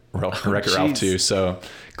Internet. Wreck-It Ralph 2. So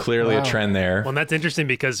clearly a trend there. Well, and that's interesting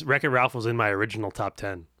because Wreck-It Ralph was in my original top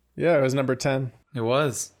 10. Yeah, it was number 10. It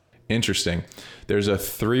was. Interesting. There's a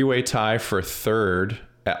 3-way tie for 3rd,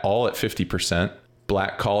 all at 50%.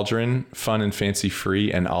 Black Cauldron, Fun and Fancy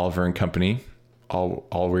Free, and Oliver and Company.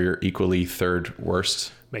 All were equally 3rd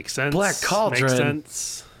worst. Makes sense. Black Cauldron. Makes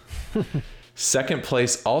sense. 2nd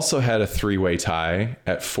place also had a 3-way tie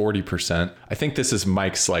at 40%. I think this is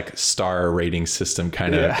Mike's like star rating system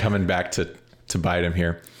kind of coming back to bite him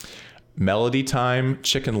here. Melody Time,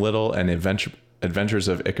 Chicken Little, and Adventures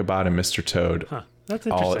of Ichabod and Mr. Toad. Huh. That's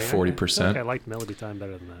interesting. All at 40%. I think I liked Melody Time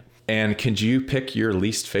better than that. And could you pick your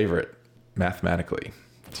least favorite mathematically?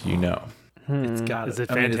 Do you know? It's got Is it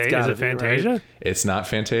Fantasia? Right? It's not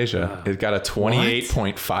Fantasia. It got a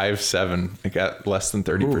 28.57. It got less than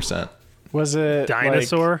 30%. Was it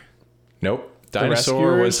Dinosaur? Nope.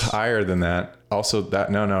 Dinosaur was Rescuers? higher than that. Also,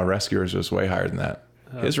 no, Rescuers was way higher than that.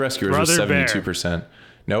 His Rescuers was Brother Bear. 72%.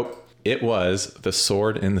 Nope. It was The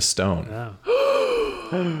Sword in the Stone.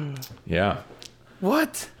 Oh. Yeah.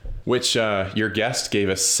 What? Which your guest gave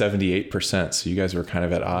us 78%. So you guys were kind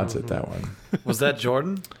of at odds at that one. Was that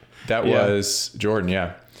Jordan? That was Jordan,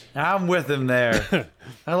 yeah. I'm with him there.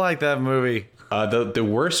 I like that movie. The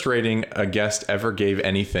worst rating a guest ever gave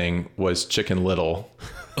anything was Chicken Little.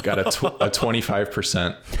 Got a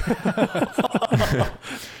 25%.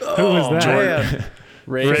 Who was that? Man.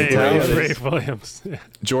 Ray Williams.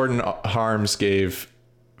 Jordan Harms gave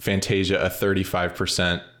Fantasia a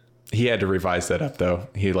 35%. He had to revise that up though.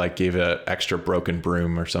 He like gave it an extra broken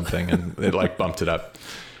broom or something, and it like bumped it up.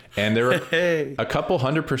 And there were a couple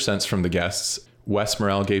 100% from the guests. Wes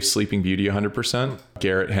Morell gave Sleeping Beauty 100%.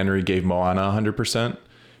 Garrett Henry gave Moana 100%.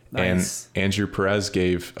 Nice. And Andrew Perez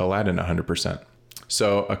gave Aladdin 100%.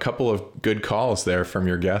 So a couple of good calls there from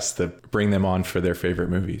your guests that bring them on for their favorite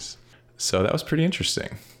movies. So that was pretty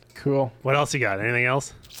interesting. Cool. What else you got? Anything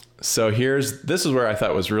else? So this is where I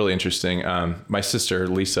thought was really interesting. My sister,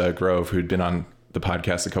 Lisa Grove, who'd been on the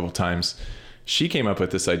podcast a couple of times, she came up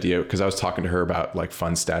with this idea because I was talking to her about like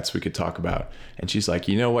fun stats we could talk about. And she's like,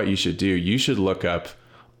 you know what you should do? You should look up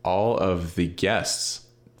all of the guests'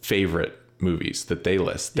 favorite movies that they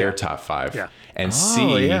list, their top 5, and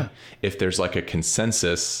see if there's like a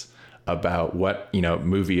consensus about what, you know,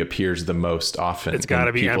 movie appears the most often. It's got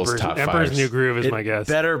to be Emperor's New Groove is my guess.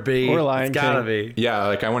 Better be. Or Lion It's gotta King. be. Yeah,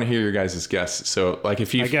 like I want to hear your guys' guess. So like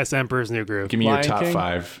if you, I guess Emperor's New Groove. give me Lion your top King?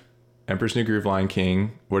 5. Emperor's New Groove, Lion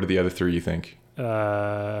King. What are the other 3 you think?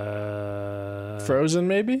 Frozen,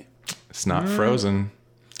 maybe? It's not Frozen.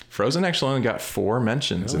 Frozen actually only got 4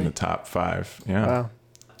 mentions in the top 5. Yeah. Wow.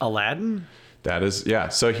 Aladdin? That is, yeah.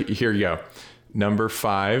 So here you go. Number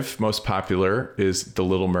 5 most popular is The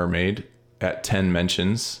Little Mermaid at 10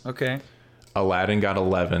 mentions. Okay. Aladdin got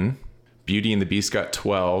 11. Beauty and the Beast got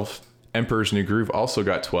 12. Emperor's New Groove also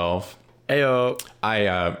got 12. Ayo.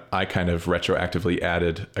 I kind of retroactively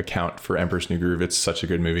added a count for Emperor's New Groove. It's such a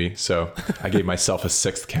good movie. So I gave myself a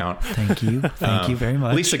 6th count. Thank you. Thank you very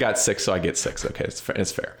much. Lisa got 6, so I get 6. Okay,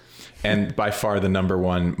 it's fair. And by far the number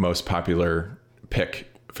 1 most popular pick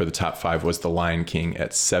for the top 5 was The Lion King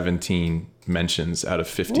at 17 mentions out of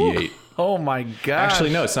 58. Ooh. Oh my gosh.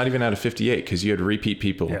 Actually, no, it's not even out of 58 because you had repeat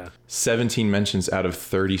people. Yeah. 17 mentions out of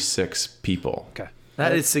 36 people. Okay.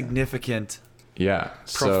 That is significant. Yeah.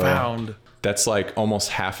 Profound. So that's like almost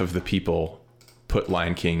half of the people put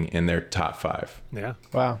Lion King in their top 5. Yeah.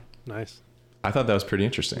 Wow. Nice. I thought that was pretty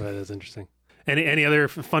interesting. That is interesting. Any other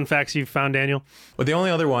fun facts you found, Daniel? Well, the only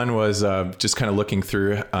other one was just kind of looking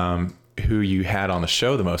through who you had on the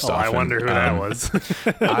show the most often. I wonder who that was.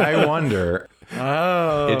 I wonder.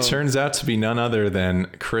 Oh. It turns out to be none other than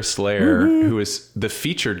Chris Lair, who is the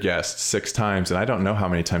featured guest 6 times. And I don't know how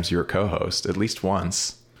many times you were co-host, at least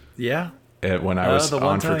once. Yeah. When I was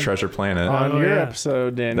on for Treasure Planet. On your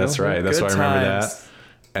episode, Daniel. That's right. That's Good why I remember times.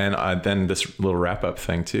 that. And then this little wrap-up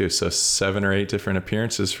thing, too. So 7 or 8 different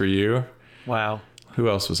appearances for you. Wow. Who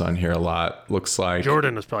else was on here a lot? Looks like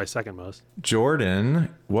Jordan was probably second most. Jordan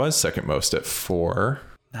was second most at 4.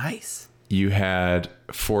 Nice. You had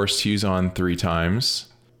Forrest Hughes on 3 times,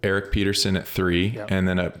 Eric Peterson at 3, and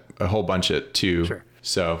then a whole bunch at 2. Sure.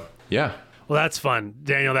 So, yeah. Well, that's fun,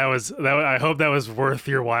 Daniel. I hope that was worth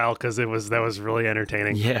your while because that was really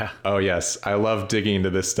entertaining. Yeah. Oh, yes. I love digging into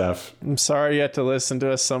this stuff. I'm sorry you had to listen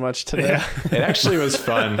to us so much today. Yeah. It actually was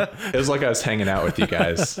fun. It was like I was hanging out with you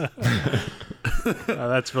guys.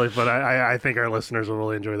 That's really fun. I think our listeners will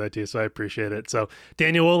really enjoy that too, so I appreciate it. So,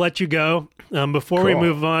 Daniel, we'll let you go. Before we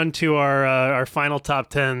move on to our final top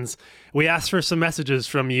 10s, we asked for some messages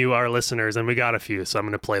from you, our listeners, and we got a few, so I'm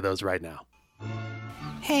going to play those right now.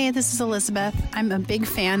 Hey, this is Elizabeth. I'm a big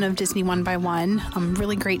fan of Disney One by One.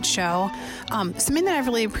 Really great show. Something that I've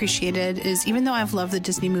really appreciated is even though I've loved the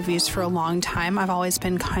Disney movies for a long time, I've always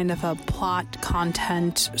been kind of a plot,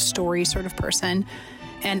 content, story sort of person.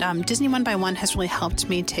 And Disney One by One has really helped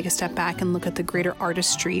me take a step back and look at the greater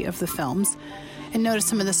artistry of the films and notice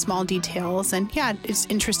some of the small details. And yeah, it's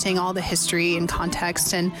interesting, all the history and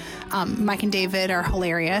context. And Mike and David are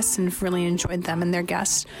hilarious and really enjoyed them and their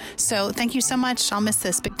guests. So thank you so much. I'll miss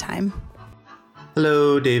this big time.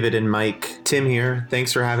 Hello, David and Mike. Tim here.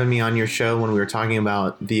 Thanks for having me on your show when we were talking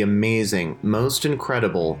about the amazing, most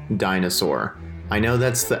incredible dinosaur. I know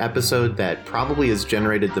that's the episode that probably has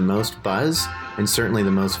generated the most buzz and certainly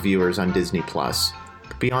the most viewers on Disney+.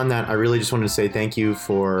 Beyond that, I really just wanted to say thank you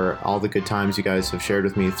for all the good times you guys have shared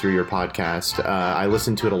with me through your podcast. I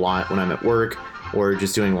listen to it a lot when I'm at work or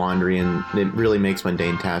just doing laundry, and it really makes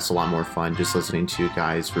mundane tasks a lot more fun just listening to you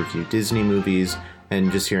guys review Disney movies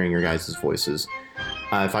and just hearing your guys' voices.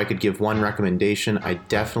 If I could give one recommendation, I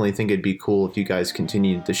definitely think it'd be cool if you guys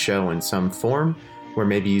continued the show in some form, where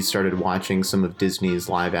maybe you started watching some of Disney's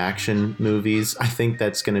live action movies. I think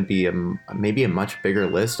that's going to be maybe a much bigger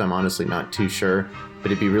list. I'm honestly not too sure, but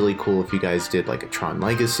it'd be really cool if you guys did like a Tron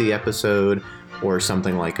Legacy episode or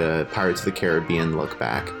something like a Pirates of the Caribbean look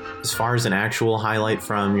back. As far as an actual highlight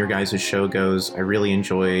from your guys' show goes, I really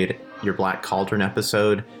enjoyed your Black Cauldron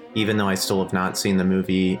episode. Even though I still have not seen the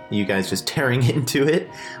movie, you guys just tearing into it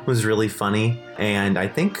was really funny. And I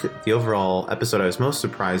think the overall episode I was most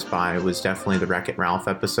surprised by was definitely the Wreck-It Ralph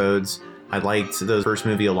episodes. I liked the first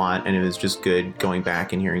movie a lot, and it was just good going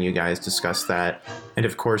back and hearing you guys discuss that. And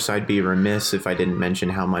of course, I'd be remiss if I didn't mention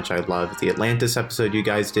how much I loved the Atlantis episode you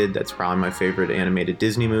guys did. That's probably my favorite animated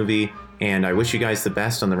Disney movie. And I wish you guys the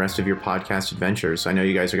best on the rest of your podcast adventures. I know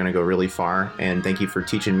you guys are going to go really far, and thank you for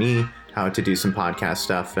teaching me how to do some podcast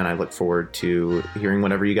stuff, and I look forward to hearing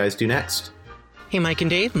whatever you guys do next. Hey, Mike and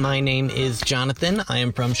Dave. My name is Jonathan. I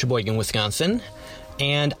am from Sheboygan, Wisconsin.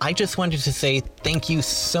 And I just wanted to say thank you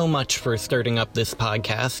so much for starting up this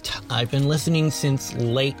podcast. I've been listening since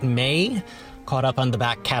late May, caught up on the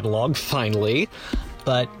back catalog finally.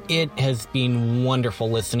 but it has been wonderful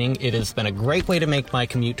listening. It has been a great way to make my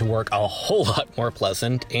commute to work a whole lot more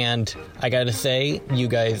pleasant. And I gotta say, you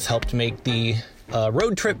guys helped make the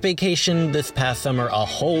road trip vacation this past summer a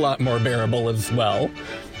whole lot more bearable as well.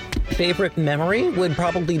 Favorite memory would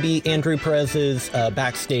probably be Andrew Perez's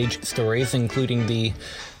backstage stories, including the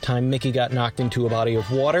time Mickey got knocked into a body of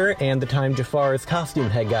water and the time Jafar's costume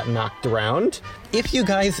head got knocked around. If you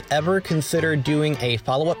guys ever consider doing a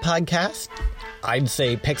follow-up podcast, I'd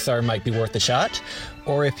say Pixar might be worth a shot.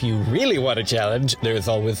 Or if you really want a challenge, there's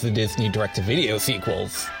always the Disney direct-to-video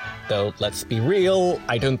sequels. Though, let's be real,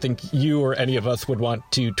 I don't think you or any of us would want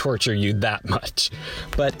to torture you that much.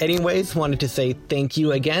 But anyways, wanted to say thank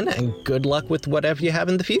you again, and good luck with whatever you have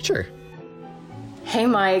in the future. Hey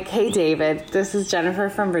Mike, hey David, this is Jennifer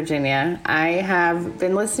from Virginia. I have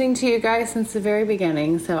been listening to you guys since the very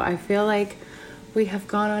beginning, so I feel like we have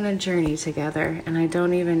gone on a journey together, and I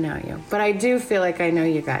don't even know you. But I do feel like I know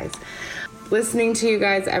you guys. Listening to you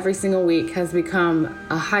guys every single week has become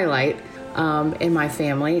a highlight in my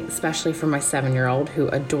family, especially for my 7-year-old who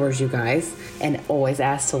adores you guys and always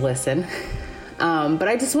asks to listen. But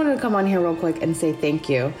I just wanted to come on here real quick and say thank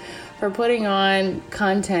you for putting on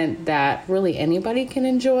content that really anybody can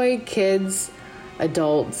enjoy. Kids,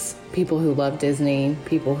 adults, people who love Disney,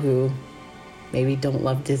 people who maybe don't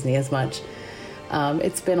love Disney as much.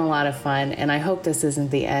 It's been a lot of fun, and I hope this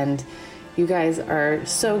isn't the end. You guys are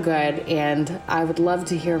so good, and I would love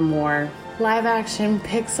to hear more live action,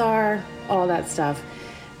 Pixar, all that stuff.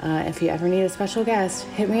 If you ever need a special guest,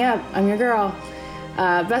 hit me up. I'm your girl.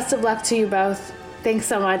 Best of luck to you both. Thanks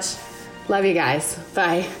so much. Love you guys.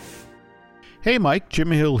 Bye. Hey Mike,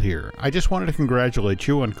 Jim Hill here. I just wanted to congratulate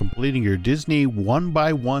you on completing your Disney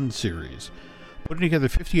 1x1 series. Putting together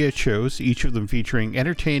 58 shows, each of them featuring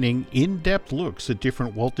entertaining, in-depth looks at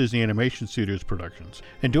different Walt Disney Animation Studios productions.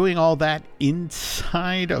 And doing all that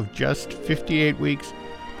inside of just 58 weeks,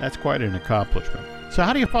 that's quite an accomplishment. So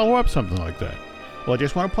how do you follow up something like that? Well, I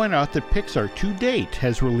just want to point out that Pixar to date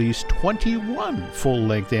has released 21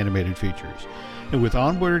 full-length animated features. And with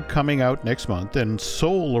Onward coming out next month and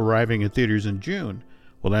Soul arriving at theaters in June,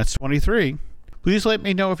 well, that's 23. Please let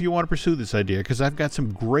me know if you want to pursue this idea, because I've got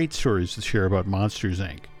some great stories to share about Monsters,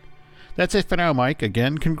 Inc. That's it for now, Mike.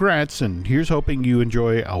 Again, congrats, and here's hoping you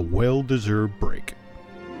enjoy a well-deserved break.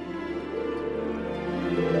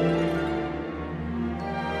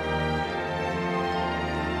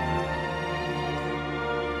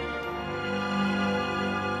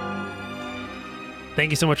 Thank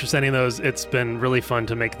you so much for sending those. It's been really fun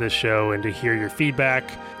to make this show and to hear your feedback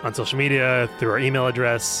on social media, through our email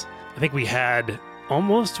address. I think we're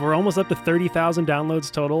almost up to 30,000 downloads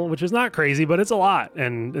total, which is not crazy, but it's a lot.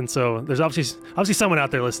 And so there's obviously someone out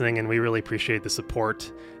there listening, and we really appreciate the support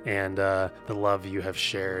and the love you have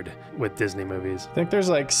shared with Disney movies. I think there's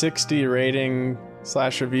like 60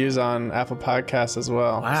 rating/reviews on Apple Podcasts as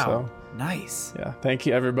well. Wow. So, nice. Yeah. Thank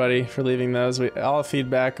you everybody for leaving those. All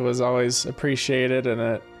feedback was always appreciated, and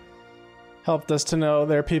it helped us to know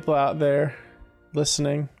there are people out there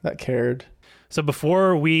listening that cared. So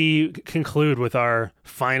before we conclude with our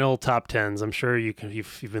final top 10s, I'm sure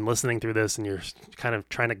you've been listening through this and you're kind of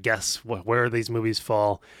trying to guess where these movies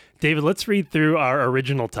fall. David, let's read through our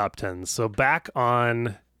original top 10s. So back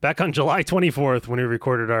on July 24th, when we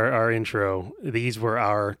recorded our intro, these were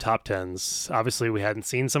our top 10s. Obviously, we hadn't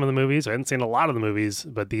seen some of the movies. I hadn't seen a lot of the movies,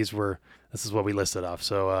 but this is what we listed off.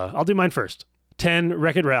 So I'll do mine first. 10,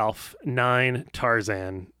 Wreck-It Ralph. 9,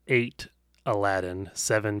 Tarzan. 8, Aladdin.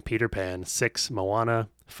 7, Peter Pan. 6, Moana.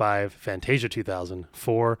 5, Fantasia 2000.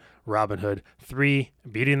 4, Robin Hood. 3,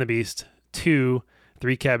 Beauty and the Beast. 2,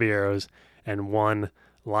 Three Caballeros. And 1,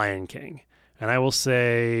 Lion King. And I will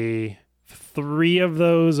say 3 of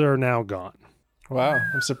those are now gone. Wow,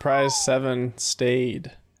 I'm surprised 7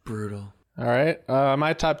 stayed. Brutal. All right,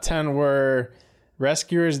 my top 10 were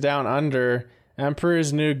Rescuers Down Under,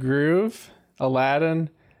 Emperor's New Groove, Aladdin,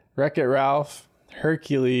 Wreck-It Ralph,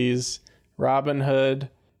 Hercules, Robin Hood,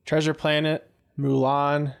 Treasure Planet,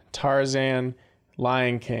 Mulan, Tarzan,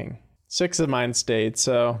 Lion King. 6 of mine stayed,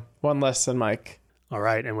 so 1 less than Mike. All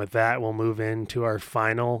right, and with that, we'll move into our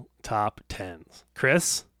final top 10s.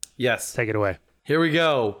 Chris? Yes. Take it away. Here we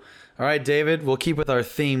go. All right, David, we'll keep with our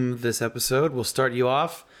theme this episode. We'll start you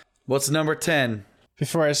off. What's number 10?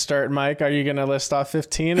 Before I start, Mike, are you going to list off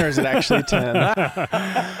 15 or is it actually 10?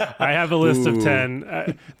 I have a list of 10.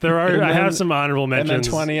 I have some honorable mentions. And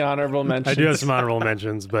then 20 honorable mentions. I do have some honorable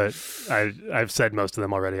mentions, but I've said most of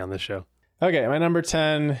them already on this show. Okay, my number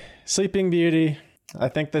 10, Sleeping Beauty. I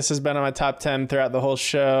think this has been on my top 10 throughout the whole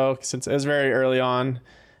show since it was very early on,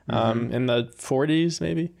 in the 40s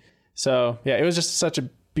maybe. So yeah, it was just such a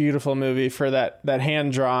beautiful movie for that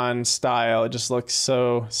hand-drawn style. It just looks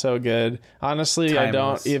so good. Honestly, I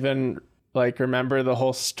don't even remember the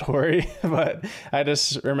whole story, but I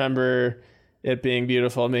just remember it being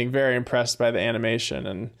beautiful and being very impressed by the animation,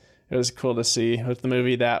 and it was cool to see with the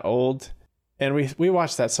movie that old. And we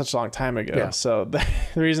watched that such a long time ago. Yeah. So the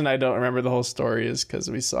reason I don't remember the whole story is because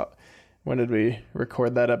when did we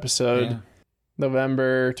record that episode? Yeah.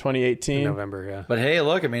 November 2018. November, yeah. But hey,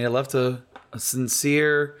 look, I mean, it left a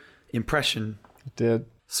sincere impression. It did.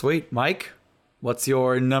 Sweet. Mike, what's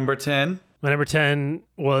your number 10? My number 10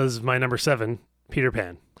 was my number 7, Peter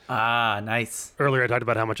Pan. Ah, nice. Earlier, I talked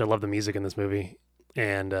about how much I love the music in this movie.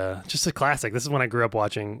 And just a classic. This is when I grew up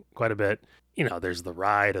watching quite a bit. You know, there's the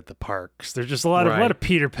ride at the parks. There's just a lot of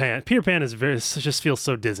Peter Pan. Peter Pan just feels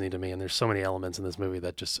so Disney to me, and there's so many elements in this movie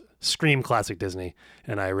that just scream classic Disney,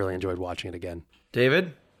 and I really enjoyed watching it again.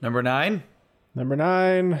 David, number 9? Number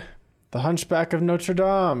 9, The Hunchback of Notre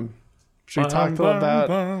Dame, which we talked about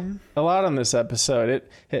a lot on this episode.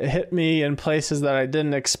 It hit me in places that I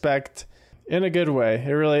didn't expect in a good way.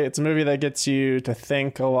 It's a movie that gets you to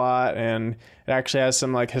think a lot, and it actually has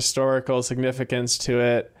some historical significance to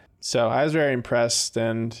it. So I was very impressed,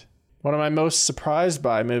 and one of my most surprised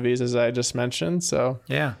by movies, as I just mentioned. So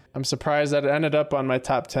yeah, I'm surprised that it ended up on my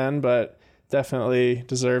top 10, but definitely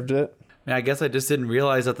deserved it. I guess I just didn't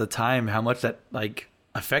realize at the time how much that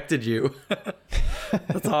affected you.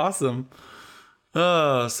 That's awesome.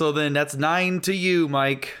 So then that's 9 to you,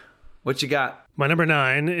 Mike. What you got? My number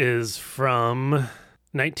 9 is from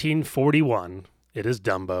 1941. It is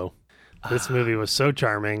Dumbo. This movie was so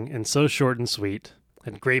charming and so short and sweet.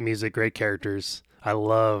 And great music, great characters. I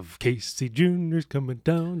love Casey Jr.'s coming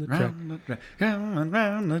down the track.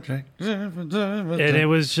 And it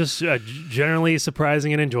was just a generally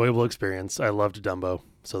surprising and enjoyable experience. I loved Dumbo,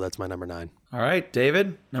 so that's my number 9. All right,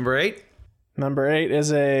 David, number 8? Number 8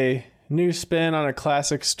 is a new spin on a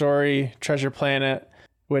classic story, Treasure Planet,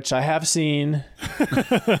 which I have seen.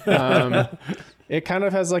 It kind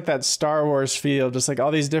of has that Star Wars feel, just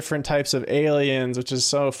all these different types of aliens, which is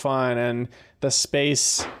so fun. And the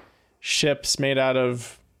space ships made out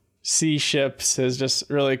of sea ships is just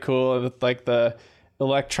really cool, with the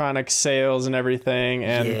electronic sails and everything.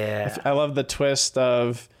 And yeah. I love the twist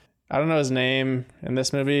of, I don't know his name in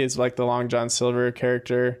this movie. It's the Long John Silver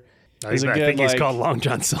character. I think he's called Long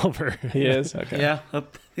John Silver. He is? Okay. Yeah, I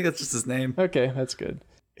think that's just his name. Okay, that's good.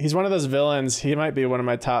 He's one of those villains. He might be one of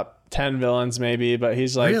my top 10 villains maybe, but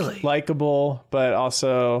he's likable, but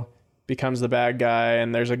also becomes the bad guy.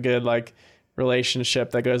 And there's a good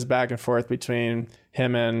relationship that goes back and forth between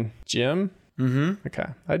him and Jim. Mm-hmm. Okay.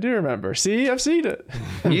 I do remember. See, I've seen it.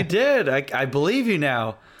 You did. I believe you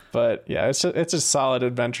now. But yeah, it's a solid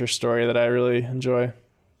adventure story that I really enjoy.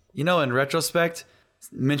 You know, in retrospect,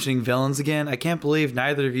 mentioning villains again, I can't believe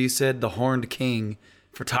neither of you said the Horned King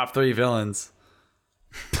for top 3 villains.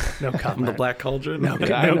 No comment. From the Black Cauldron. No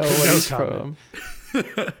comment.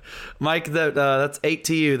 Mike, that's 8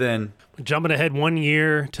 to you then. Jumping ahead 1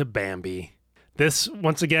 year to Bambi. This,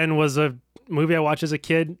 once again, was a movie I watched as a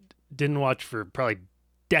kid. Didn't watch for probably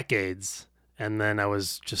decades. And then I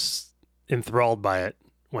was just enthralled by it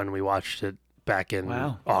when we watched it back in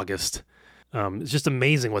August. It's just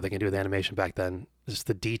amazing what they can do with animation back then. Just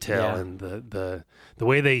the detail and the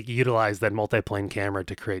way they utilize that multi-plane camera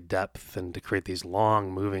to create depth and to create these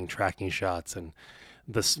long moving tracking shots. And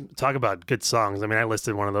this, talk about good songs. I mean, I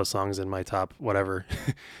listed one of those songs in my top whatever.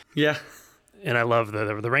 Yeah. And I love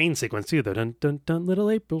the rain sequence too. The dun dun dun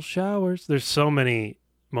little April showers. There's so many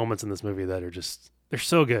moments in this movie that are just, they're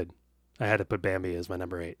so good. I had to put Bambi as my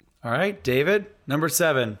number 8. All right, David, number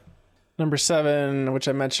 7. Number 7, which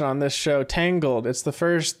I mentioned on this show, Tangled. It's the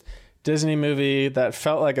first Disney movie that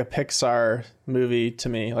felt like a Pixar movie to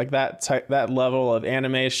me. That level of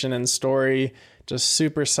animation and story, just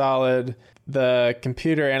super solid. The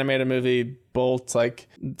computer animated movie Bolt,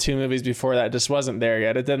 2 movies before that, just wasn't there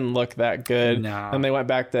yet. It didn't look that good. No. And they went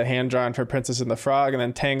back to hand-drawn for Princess and the Frog, and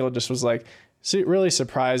then Tangled just was really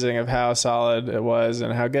surprising of how solid it was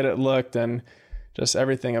and how good it looked and just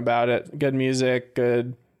everything about it. Good music,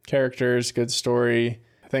 good characters, good story.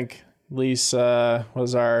 I think Lisa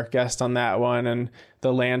was our guest on that one, and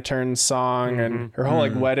the Lantern song and her whole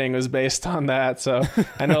wedding was based on that. So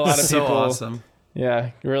I know a lot of so people awesome.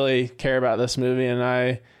 Really care about this movie, and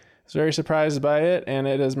I was very surprised by it, and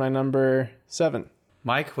it is my number 7.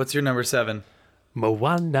 Mike, what's your number 7?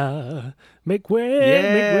 Moana, make way,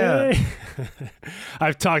 make way.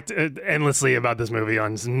 I've talked endlessly about this movie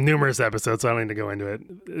on numerous episodes, so I don't need to go into it.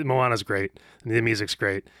 Moana's great. The music's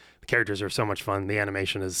great. The characters are so much fun. The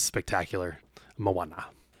animation is spectacular. Moana.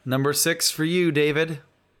 Number 6 for you, David.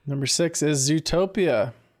 Number 6 is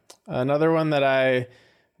Zootopia. Another one that I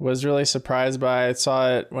was really surprised by. I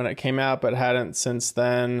saw it when it came out, but hadn't since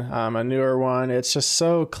then. A newer one. It's just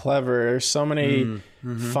so clever. There's so many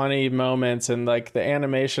funny moments, and like the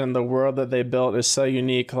animation, the world that they built is so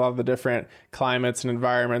unique. A lot of the different climates and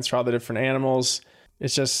environments for all the different animals.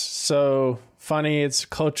 It's just so funny. It's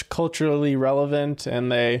culturally relevant,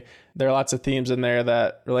 and there are lots of themes in there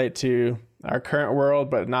that relate to our current world,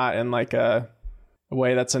 but not in like a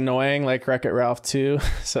way that's annoying, like Wreck-It Ralph 2.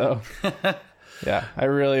 So yeah, I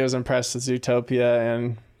really was impressed with Zootopia,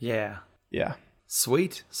 and yeah.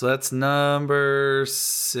 Sweet. So that's number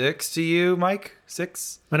 6 to you, Mike?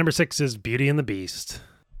 6? My number 6 is Beauty and the Beast.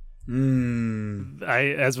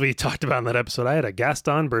 As we talked about in that episode, I had a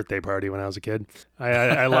Gaston birthday party when I was a kid.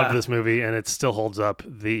 I loved this movie, and it still holds up.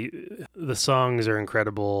 The songs are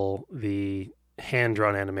incredible. The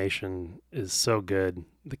hand-drawn animation is so good.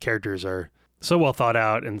 The characters are so well thought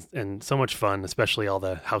out and so much fun, especially all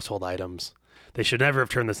the household items. They should never have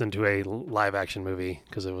turned this into a live-action movie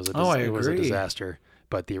because it was a disaster.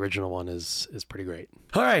 But the original one is pretty great.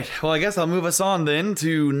 All right. Well, I guess I'll move us on then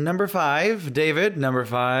to number 5. David, number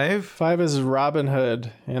 5. 5 is Robin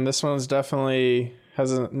Hood, and this one's definitely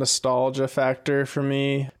has a nostalgia factor for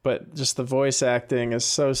me, but just the voice acting is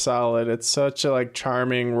so solid. It's such a like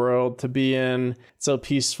charming world to be in. It's so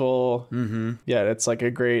peaceful. Yeah, it's like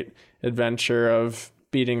a great adventure of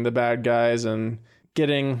beating the bad guys and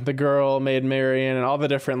getting the girl Maid Marian, and all the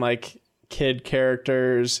different like kid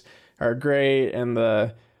characters are great, and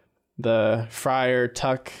the Friar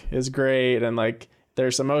Tuck is great, and like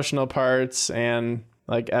there's emotional parts and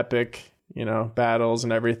like epic, battles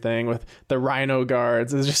and everything with the Rhino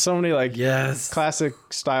Guards. There's just so many like classic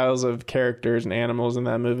styles of characters and animals in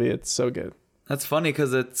that movie. It's so good. That's funny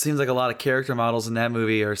because it seems like a lot of character models in that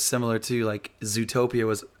movie are similar to like Zootopia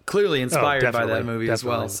was clearly inspired by that movie as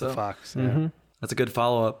well. So the Fox. Yeah. That's a good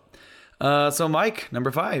follow-up. So Mike, number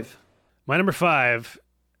 5. My number 5,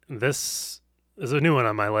 this is a new one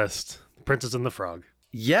on my list. Princess and the Frog.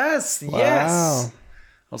 Yes. Wow. Yes.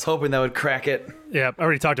 I was hoping that would crack it. Yeah, I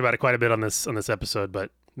already talked about it quite a bit on this episode, but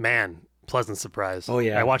man, pleasant surprise. Oh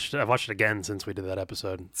yeah. I've watched it again since we did that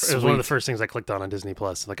episode. Sweet. It was one of the first things I clicked on Disney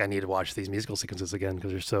Plus. Like I need to watch these musical sequences again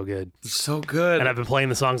because they're so good. So good. And I've been playing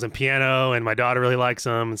the songs on piano, and my daughter really likes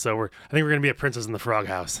them, and so I think we're gonna be at Princess and the Frog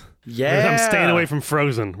house. Yeah. I'm staying away from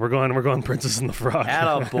Frozen. We're going Princess and the Frog.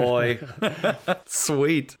 Attaboy.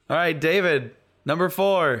 Sweet. All right, David, number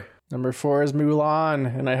 4. Number 4 is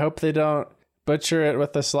Mulan, and I hope they don't butcher it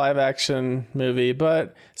with this live action movie,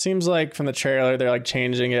 but it seems like from the trailer they're like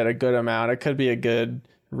changing it a good amount. It could be a good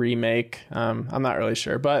remake. I'm not really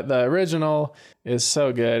sure, but the original is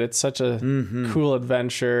so good. It's such a cool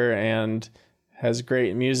adventure and has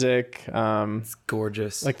great music. It's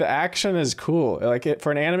gorgeous. Like the action is cool. Like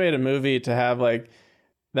for an animated movie to have like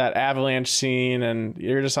that avalanche scene, and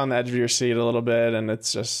you're just on the edge of your seat a little bit, and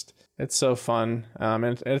it's so fun.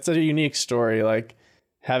 And it's a unique story. Like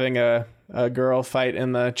having a girl fight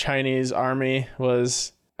in the Chinese army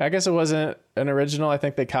I guess it wasn't an original. I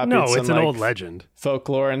think they copied it's an old legend.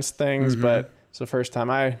 Folklore and things, but it's the first time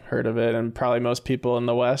I heard of it, and probably most people in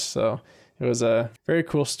the West. So it was a very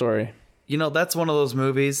cool story. That's one of those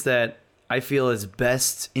movies that I feel is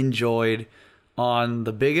best enjoyed on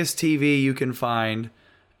the biggest TV you can find,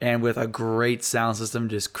 and with a great sound system.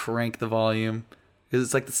 Just crank the volume, because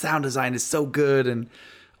it's like the sound design is so good, and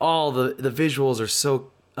all the visuals are so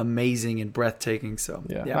amazing and breathtaking. So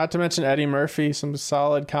yeah. Not to mention Eddie Murphy, some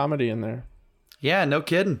solid comedy in there. Yeah, no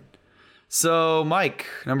kidding. So Mike,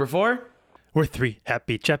 number 4. We're 3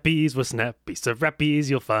 happy chappies with snappy serappies.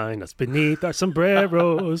 You'll find us beneath our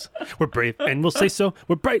sombreros. We're brave and we'll say so.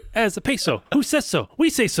 We're bright as a peso. Who says so? We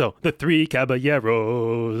say so. The 3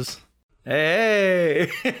 caballeros. Hey,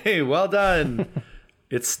 well done.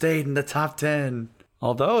 It stayed in the top 10.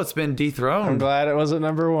 Although it's been dethroned. I'm glad it wasn't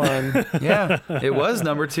number 1. Yeah, it was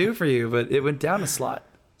number 2 for you, but it went down a slot.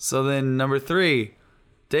 So then number 3,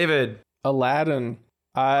 David. Aladdin.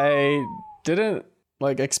 I didn't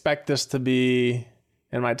expect this to be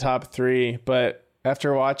in my top 3, but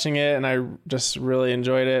after watching it, and I just really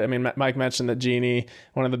enjoyed it. I mean, Mike mentioned that Genie,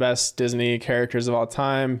 one of the best Disney characters of all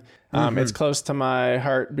time. It's close to my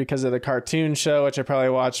heart because of the cartoon show, which I probably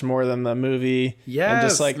watched more than the movie.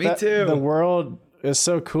 Yes, and just me too. The world is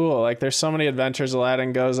so cool. Like there's so many adventures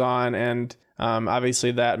Aladdin goes on, and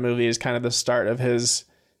obviously that movie is kind of the start of his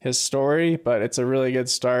story, but it's a really good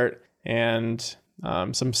start, and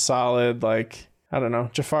some solid I don't know.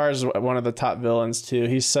 Jafar is one of the top villains too.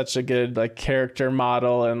 He's such a good character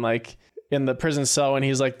model, and in the prison cell when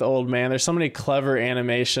he's the old man. There's so many clever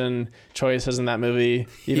animation choices in that movie,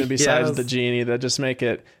 even besides the genie, that just make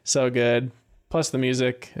it so good. Plus the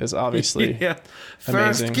music is obviously yeah.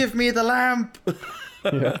 amazing. First, give me the lamp.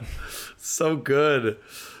 Yeah. So good.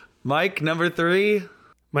 Mike, number 3.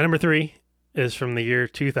 My number 3 is from the year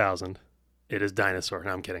 2000. It is Dinosaur.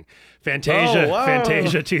 No, I'm kidding. Fantasia. Oh, wow.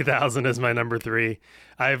 Fantasia 2000 is my number 3.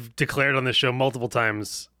 I've declared on this show multiple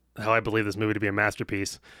times how I believe this movie to be a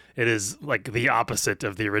masterpiece. It is like the opposite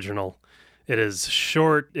of the original. It is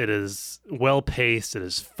short. It is well paced. It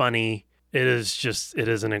is funny. It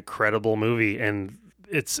is an incredible movie. And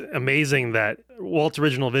it's amazing that Walt's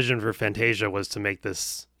original vision for Fantasia was to make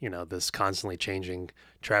this, this constantly changing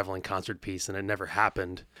traveling concert piece. And it never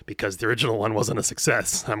happened because the original one wasn't a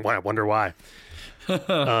success. I wonder why.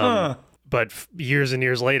 But years and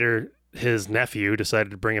years later, his nephew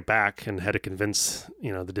decided to bring it back and had to convince,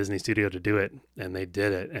 the Disney studio to do it. And they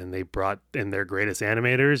did it. And they brought in their greatest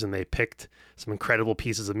animators and they picked some incredible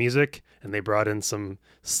pieces of music and they brought in some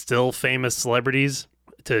still famous celebrities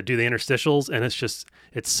to do the interstitials. And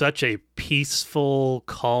it's such a peaceful,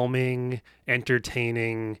 calming,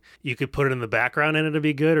 entertaining, you could put it in the background and it'd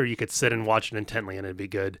be good, or you could sit and watch it intently and it'd be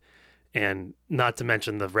good. And not to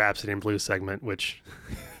mention the Rhapsody in Blue segment, which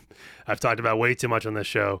I've talked about way too much on this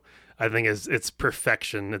show. I think it's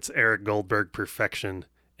perfection. It's Eric Goldberg perfection.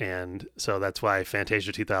 And so that's why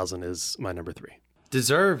Fantasia 2000 is my number 3.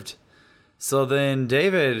 Deserved. So then,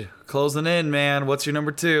 David, closing in, man. What's your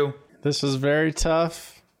number 2? This was very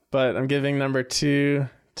tough, but I'm giving number 2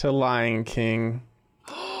 to Lion King.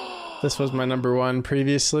 This was my number 1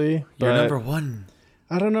 previously. Your number 1.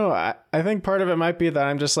 I don't know. I think part of it might be that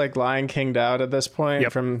I'm just like Lion King'd out at this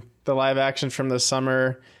point from the live action from the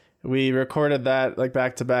summer. We recorded that like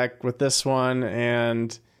back to back with this one,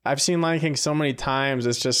 and I've seen Lion King so many times.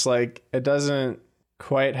 It's just like it doesn't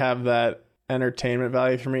quite have that entertainment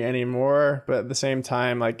value for me anymore. But at the same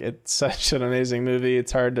time, like it's such an amazing movie.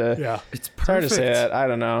 It's hard to it's hard to say it. I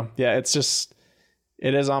don't know. Yeah, it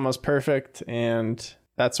is almost perfect, and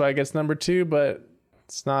that's why it gets number 2. But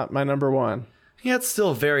it's not my number 1. Yeah, it's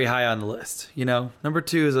still very high on the list. Number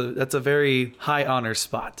 2 that's a very high honor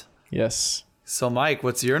spot. Yes. So, Mike,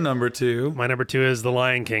 what's your number 2? My number 2 is The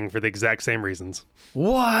Lion King for the exact same reasons.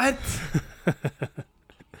 What?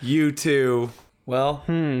 You too. Well,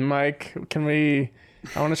 Mike,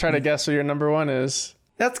 I want to try to guess what your number 1 is.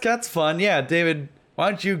 That's fun. Yeah, David, why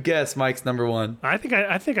don't you guess Mike's number 1? I think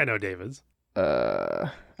I know David's.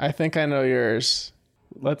 I think I know yours.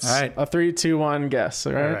 Let's all right. A 3, 2, 1 guess.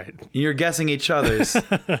 All right. You're guessing each other's.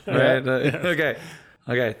 Right? Okay.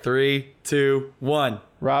 3, 2, 1.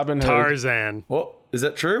 Robin Hood. Tarzan. Oh, is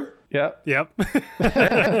that true? Yep.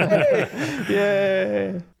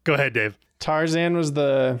 Yay. Go ahead, Dave. Tarzan was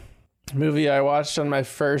the movie I watched on my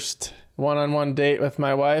first one-on-one date with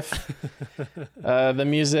my wife. The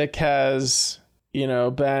music has,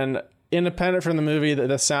 been independent from the movie. The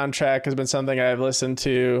soundtrack has been something I've listened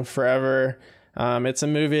to forever. It's a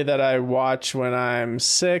movie that I watch when I'm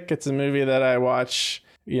sick. It's a movie that I watch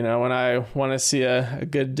when I want to see a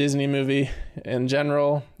good Disney movie in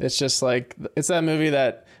general. It's just like, it's that movie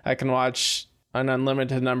that I can watch an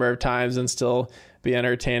unlimited number of times and still be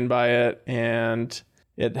entertained by it. And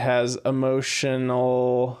it has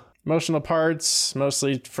emotional parts,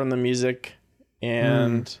 mostly from the music,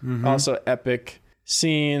 and also epic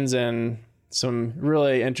scenes and some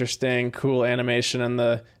really interesting, cool animation in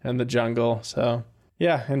the jungle. So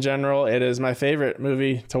yeah, in general, it is my favorite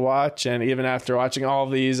movie to watch. And even after watching all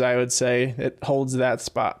of these, I would say it holds that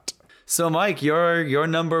spot. So Mike, your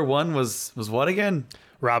number 1 was what again?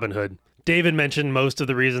 Robin Hood. David mentioned most of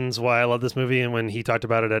the reasons why I love this movie and when he talked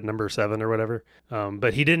about it at number 7 or whatever.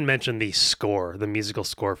 But he didn't mention the musical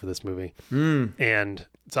score for this movie. And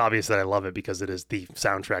it's obvious that I love it because it is the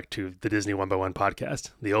soundtrack to the Disney 1x1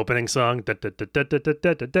 podcast. The opening song,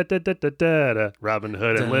 Robin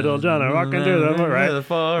Hood and Little John are walking through the right?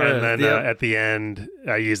 And then at the end,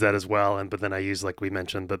 I use that as well. But then I use, like we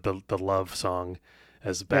mentioned, the love song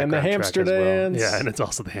as background and the hamster track dance. as well. Yeah, and it's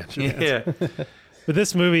also the hamster dance. Yeah. But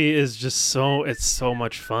this movie is just it's so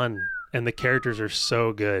much fun, and the characters are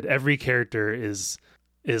so good. Every character is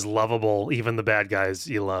lovable, even the bad guys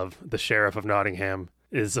you love. The Sheriff of Nottingham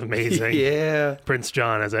is amazing. Yeah. Prince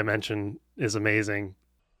John, as I mentioned, is amazing.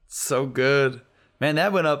 So good. Man,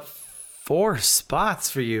 that went up 4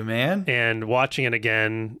 spots for you, man. And watching it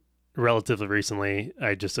again, relatively recently.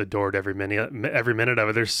 I just adored every minute of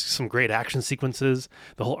it. There's some great action sequences.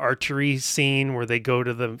 The whole archery scene where they go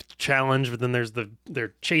to the challenge, but then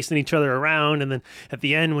they're chasing each other around, and then at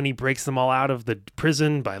the end when he breaks them all out of the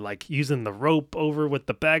prison by like using the rope over with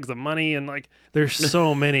the bags of money, and like there's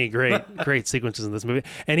so many great sequences in this movie.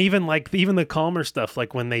 And even the calmer stuff,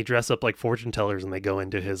 like when they dress up like fortune tellers and they go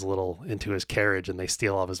into his carriage and they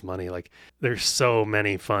steal all of his money. Like there's so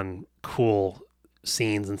many fun, cool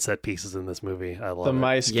scenes and set pieces in this movie. I love the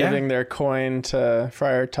mice giving their coin to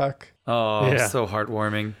Friar Tuck. Oh, so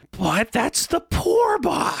heartwarming. What? That's the poor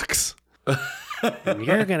box. And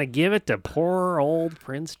you're gonna give it to poor old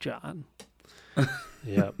Prince John.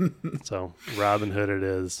 Yep. So Robin Hood it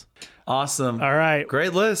is. Awesome. All right.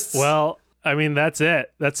 Great list. Well, I mean, that's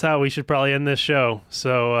it. That's how we should probably end this show.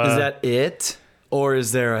 So is that it, or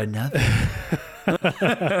is there another?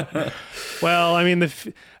 Well, I mean,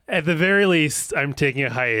 at the very least, I'm taking a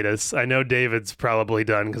hiatus. I know David's probably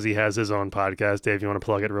done because he has his own podcast. Dave, you want to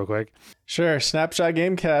plug it real quick? Sure. Snapshot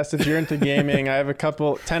Gamecast. If you're into gaming, I have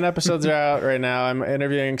 10 episodes are out right now. I'm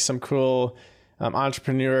interviewing some cool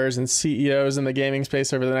entrepreneurs and CEOs in the gaming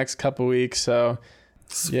space over the next couple weeks. So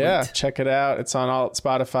yeah, check it out. It's on all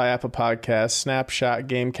Spotify, Apple Podcasts, Snapshot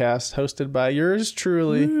Gamecast, hosted by yours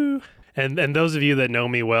truly. Woo. And those of you that know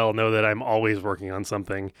me well know that I'm always working on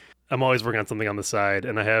something. I'm always working on something on the side,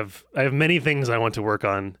 and I have many things I want to work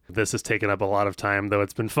on. This has taken up a lot of time, though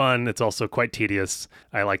it's been fun. It's also quite tedious.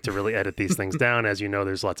 I like to really edit these things down. As you know,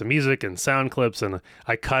 there's lots of music and sound clips, and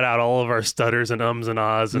I cut out all of our stutters and ums and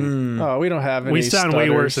ahs. And Oh, we don't have any we sound stutters. way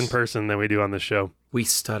worse in person than we do on the show. We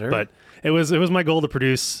stutter. But it was my goal to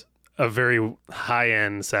produce a very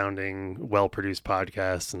high-end sounding, well-produced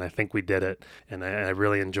podcast, and I think we did it, and I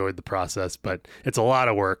really enjoyed the process, but it's a lot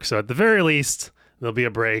of work. So at the very least, there'll be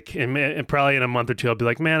a break, and probably in a month or two, I'll be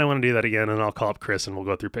like, man, I want to do that again, and I'll call up Chris, and we'll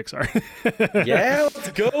go through Pixar. Yeah, let's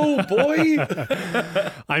go, boy!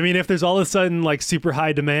 I mean, if there's all of a sudden, like, super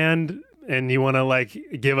high demand, and you want to like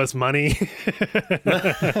give us money,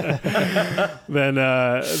 then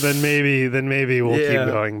maybe we'll keep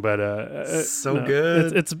going. But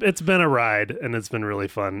good. It's been a ride, and it's been really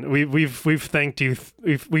fun. We've thanked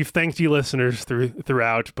you listeners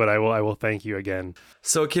throughout, but I will thank you again.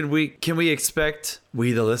 So can we expect,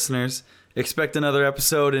 we the listeners expect another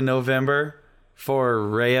episode in November for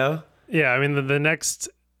Raya? Yeah, I mean the next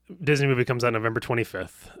Disney movie comes out November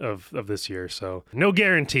 25th of this year, so no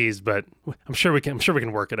guarantees, but I'm sure we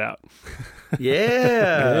can work it out.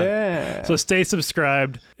 Yeah. So stay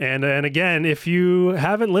subscribed, and again, if you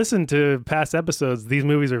haven't listened to past episodes, these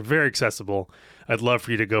movies are very accessible. I'd love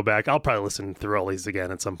for you to go back. I'll probably listen through all these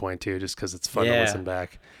again at some point too, just because it's fun to listen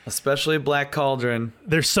back. Especially Black Cauldron.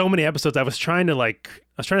 There's so many episodes. I was trying to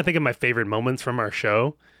think of my favorite moments from our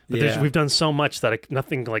show. But we've done so much that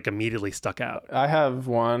nothing like immediately stuck out. I have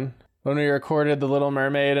one. When we recorded The Little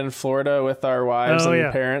Mermaid in Florida with our wives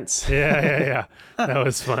and parents. Yeah. That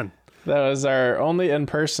was fun. That was our only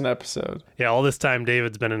in-person episode. Yeah, all this time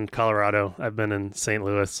David's been in Colorado. I've been in St.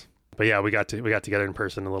 Louis. But yeah, we got together in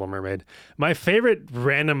person in Little Mermaid. My favorite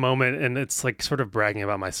random moment, and it's like sort of bragging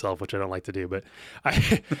about myself, which I don't like to do, but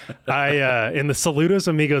I in the Saludos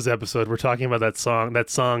Amigos episode, we're talking about that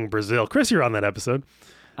song Brazil. Chris, you're on that episode.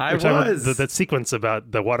 I was. That sequence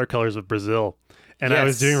about the watercolors of Brazil. And I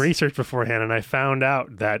was doing research beforehand, and I found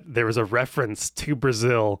out that there was a reference to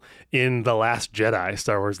Brazil in The Last Jedi,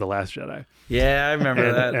 Star Wars The Last Jedi. Yeah, I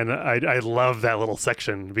remember that. And I love that little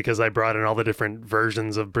section because I brought in all the different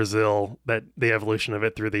versions of Brazil, that the evolution of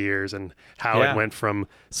it through the years, and how it went from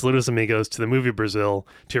Saludos Amigos to the movie Brazil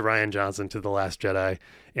to Rian Johnson to The Last Jedi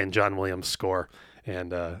and John Williams' score.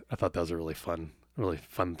 And I thought that was a really fun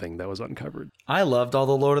thing that was uncovered. I loved all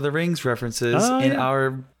the Lord of the Rings references in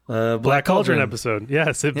our Black Cauldron episode.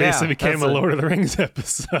 Yes, it basically became a Lord of the Rings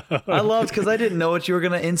episode. I loved because I didn't know what you were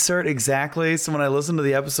going to insert exactly. So when I listened to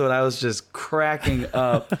the episode, I was just cracking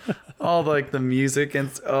up. All the music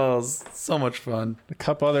and so much fun. A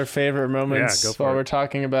couple other favorite moments while we're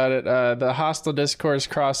talking about it. The Hostile Discourse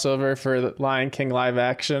crossover for the Lion King live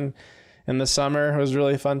action in the summer was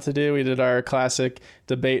really fun to do. We did our classic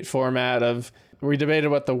debate format of we debated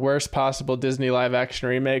what the worst possible Disney live action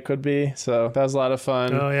remake would be. So that was a lot of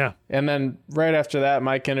fun. Oh, yeah. And then right after that,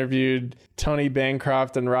 Mike interviewed Tony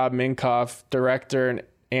Bancroft and Rob Minkoff, director and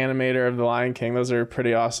animator of The Lion King. Those are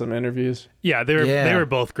pretty awesome interviews. Yeah, they were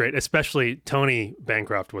both great. Especially Tony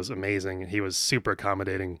Bancroft was amazing. He was super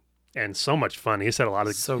accommodating and so much fun. He just had a lot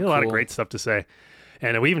of great stuff to say.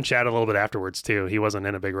 And we even chatted a little bit afterwards too. He wasn't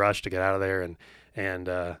in a big rush to get out of there, and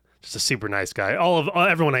just a super nice guy.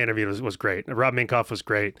 Everyone I interviewed was great. Rob Minkoff was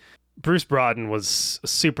great. Bruce Broughton was a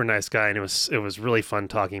super nice guy, and it was really fun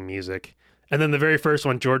talking music. And then the very first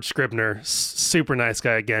one, George Scribner, super nice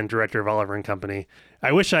guy again, director of Oliver and Company.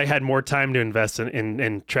 I wish I had more time to invest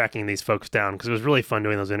in tracking these folks down, because it was really fun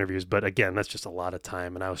doing those interviews. But again, that's just a lot of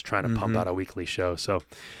time, and I was trying to pump out a weekly show. So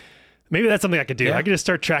maybe that's something I could do. Yeah. I could just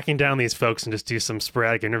start tracking down these folks and just do some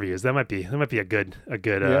sporadic interviews. That might be a good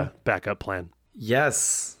backup plan.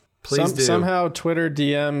 Yes, please do. Somehow Twitter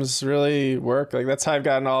DMs really work. Like that's how I've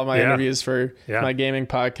gotten all of my interviews for my gaming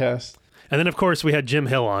podcast. And then, of course, we had Jim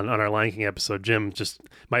Hill on our Lion King episode. Jim, just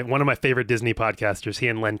one of my favorite Disney podcasters. He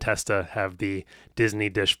and Len Testa have the Disney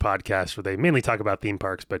Dish podcast, where they mainly talk about theme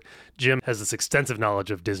parks. But Jim has this extensive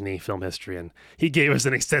knowledge of Disney film history, and he gave us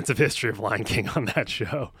an extensive history of Lion King on that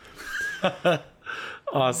show.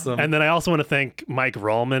 Awesome. And then I also want to thank Mike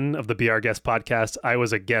Rallman of the Be Our Guest podcast. I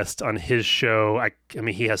was a guest on his show. I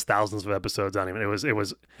mean, he has thousands of episodes on him. It was.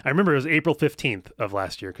 I remember it was April 15th of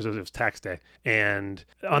last year, because it was tax day. And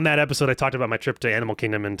on that episode, I talked about my trip to Animal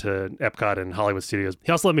Kingdom and to Epcot and Hollywood Studios.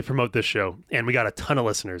 He also let me promote this show, and we got a ton of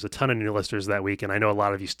listeners, a ton of new listeners that week. And I know a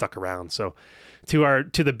lot of you stuck around. So to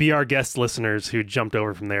the Be Our Guest listeners who jumped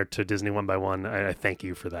over from there to Disney One by One, I thank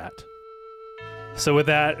you for that. So with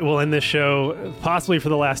that, we'll end this show, possibly for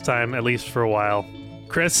the last time, at least for a while.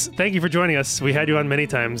 Chris, thank you for joining us. We had you on many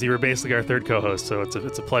times. You were basically our third co-host, so it's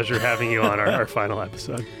a pleasure having you on our final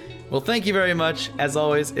episode. Well, thank you very much. As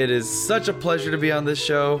always, it is such a pleasure to be on this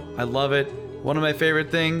show. I love it. One of my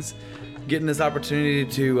favorite things, getting this opportunity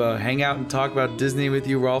to hang out and talk about Disney with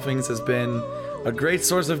you, Rolfings, has been a great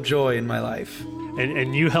source of joy in my life.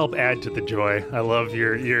 And you help add to the joy. I love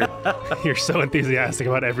you're so enthusiastic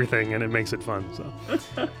about everything, and it makes it fun.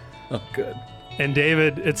 So, oh, good. And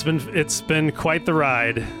David, it's been quite the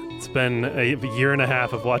ride. It's been a year and a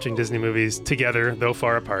half of watching Disney movies together, though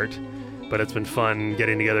far apart. But it's been fun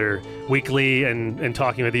getting together weekly and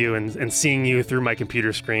talking with you and seeing you through my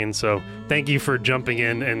computer screen. So thank you for jumping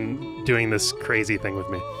in and doing this crazy thing with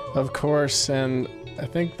me. Of course, and I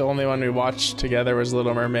think the only one we watched together was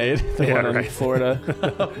Little Mermaid, the one in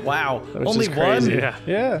Florida. Wow. Only one?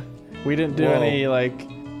 Yeah. We didn't do any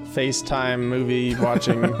FaceTime movie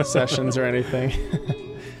watching sessions or anything.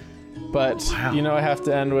 But, I have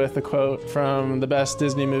to end with a quote from the best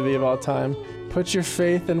Disney movie of all time. Put your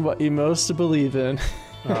faith in what you most believe in.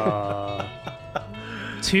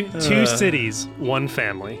 Two cities, one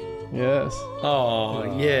family. Yes.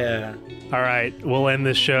 Oh, yeah. All right, we'll end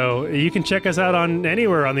this show. You can check us out on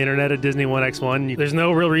anywhere on the internet at Disney 1X1. There's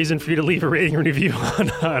no real reason for you to leave a rating or review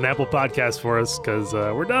on Apple Podcasts for us, because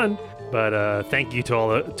we're done. But thank you to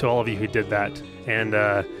all of you who did that. And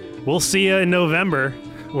we'll see you in November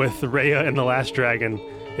with Raya and the Last Dragon,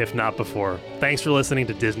 if not before. Thanks for listening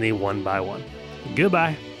to Disney One by One.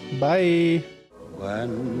 Goodbye. Bye.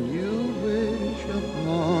 When you wish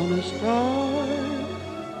upon a star,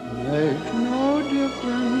 makes no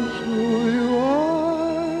difference who you are.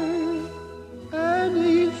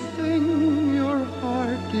 Anything your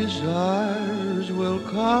heart desires will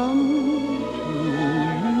come to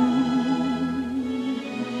you.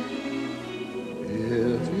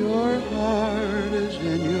 If your heart is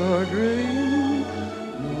in your dream,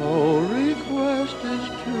 no request is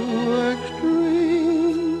too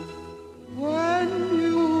extreme. When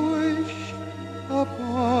you wish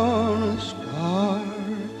upon a star,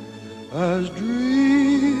 as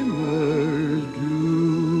dreamers do.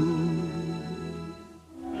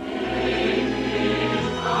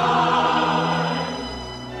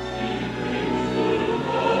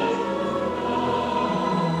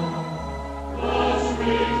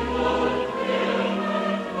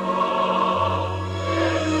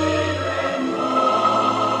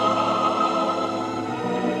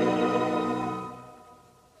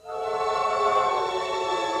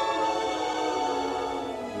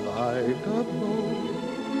 Like a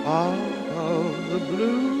boat out of the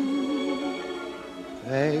blue,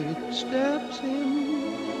 fate steps in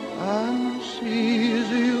and sees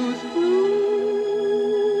you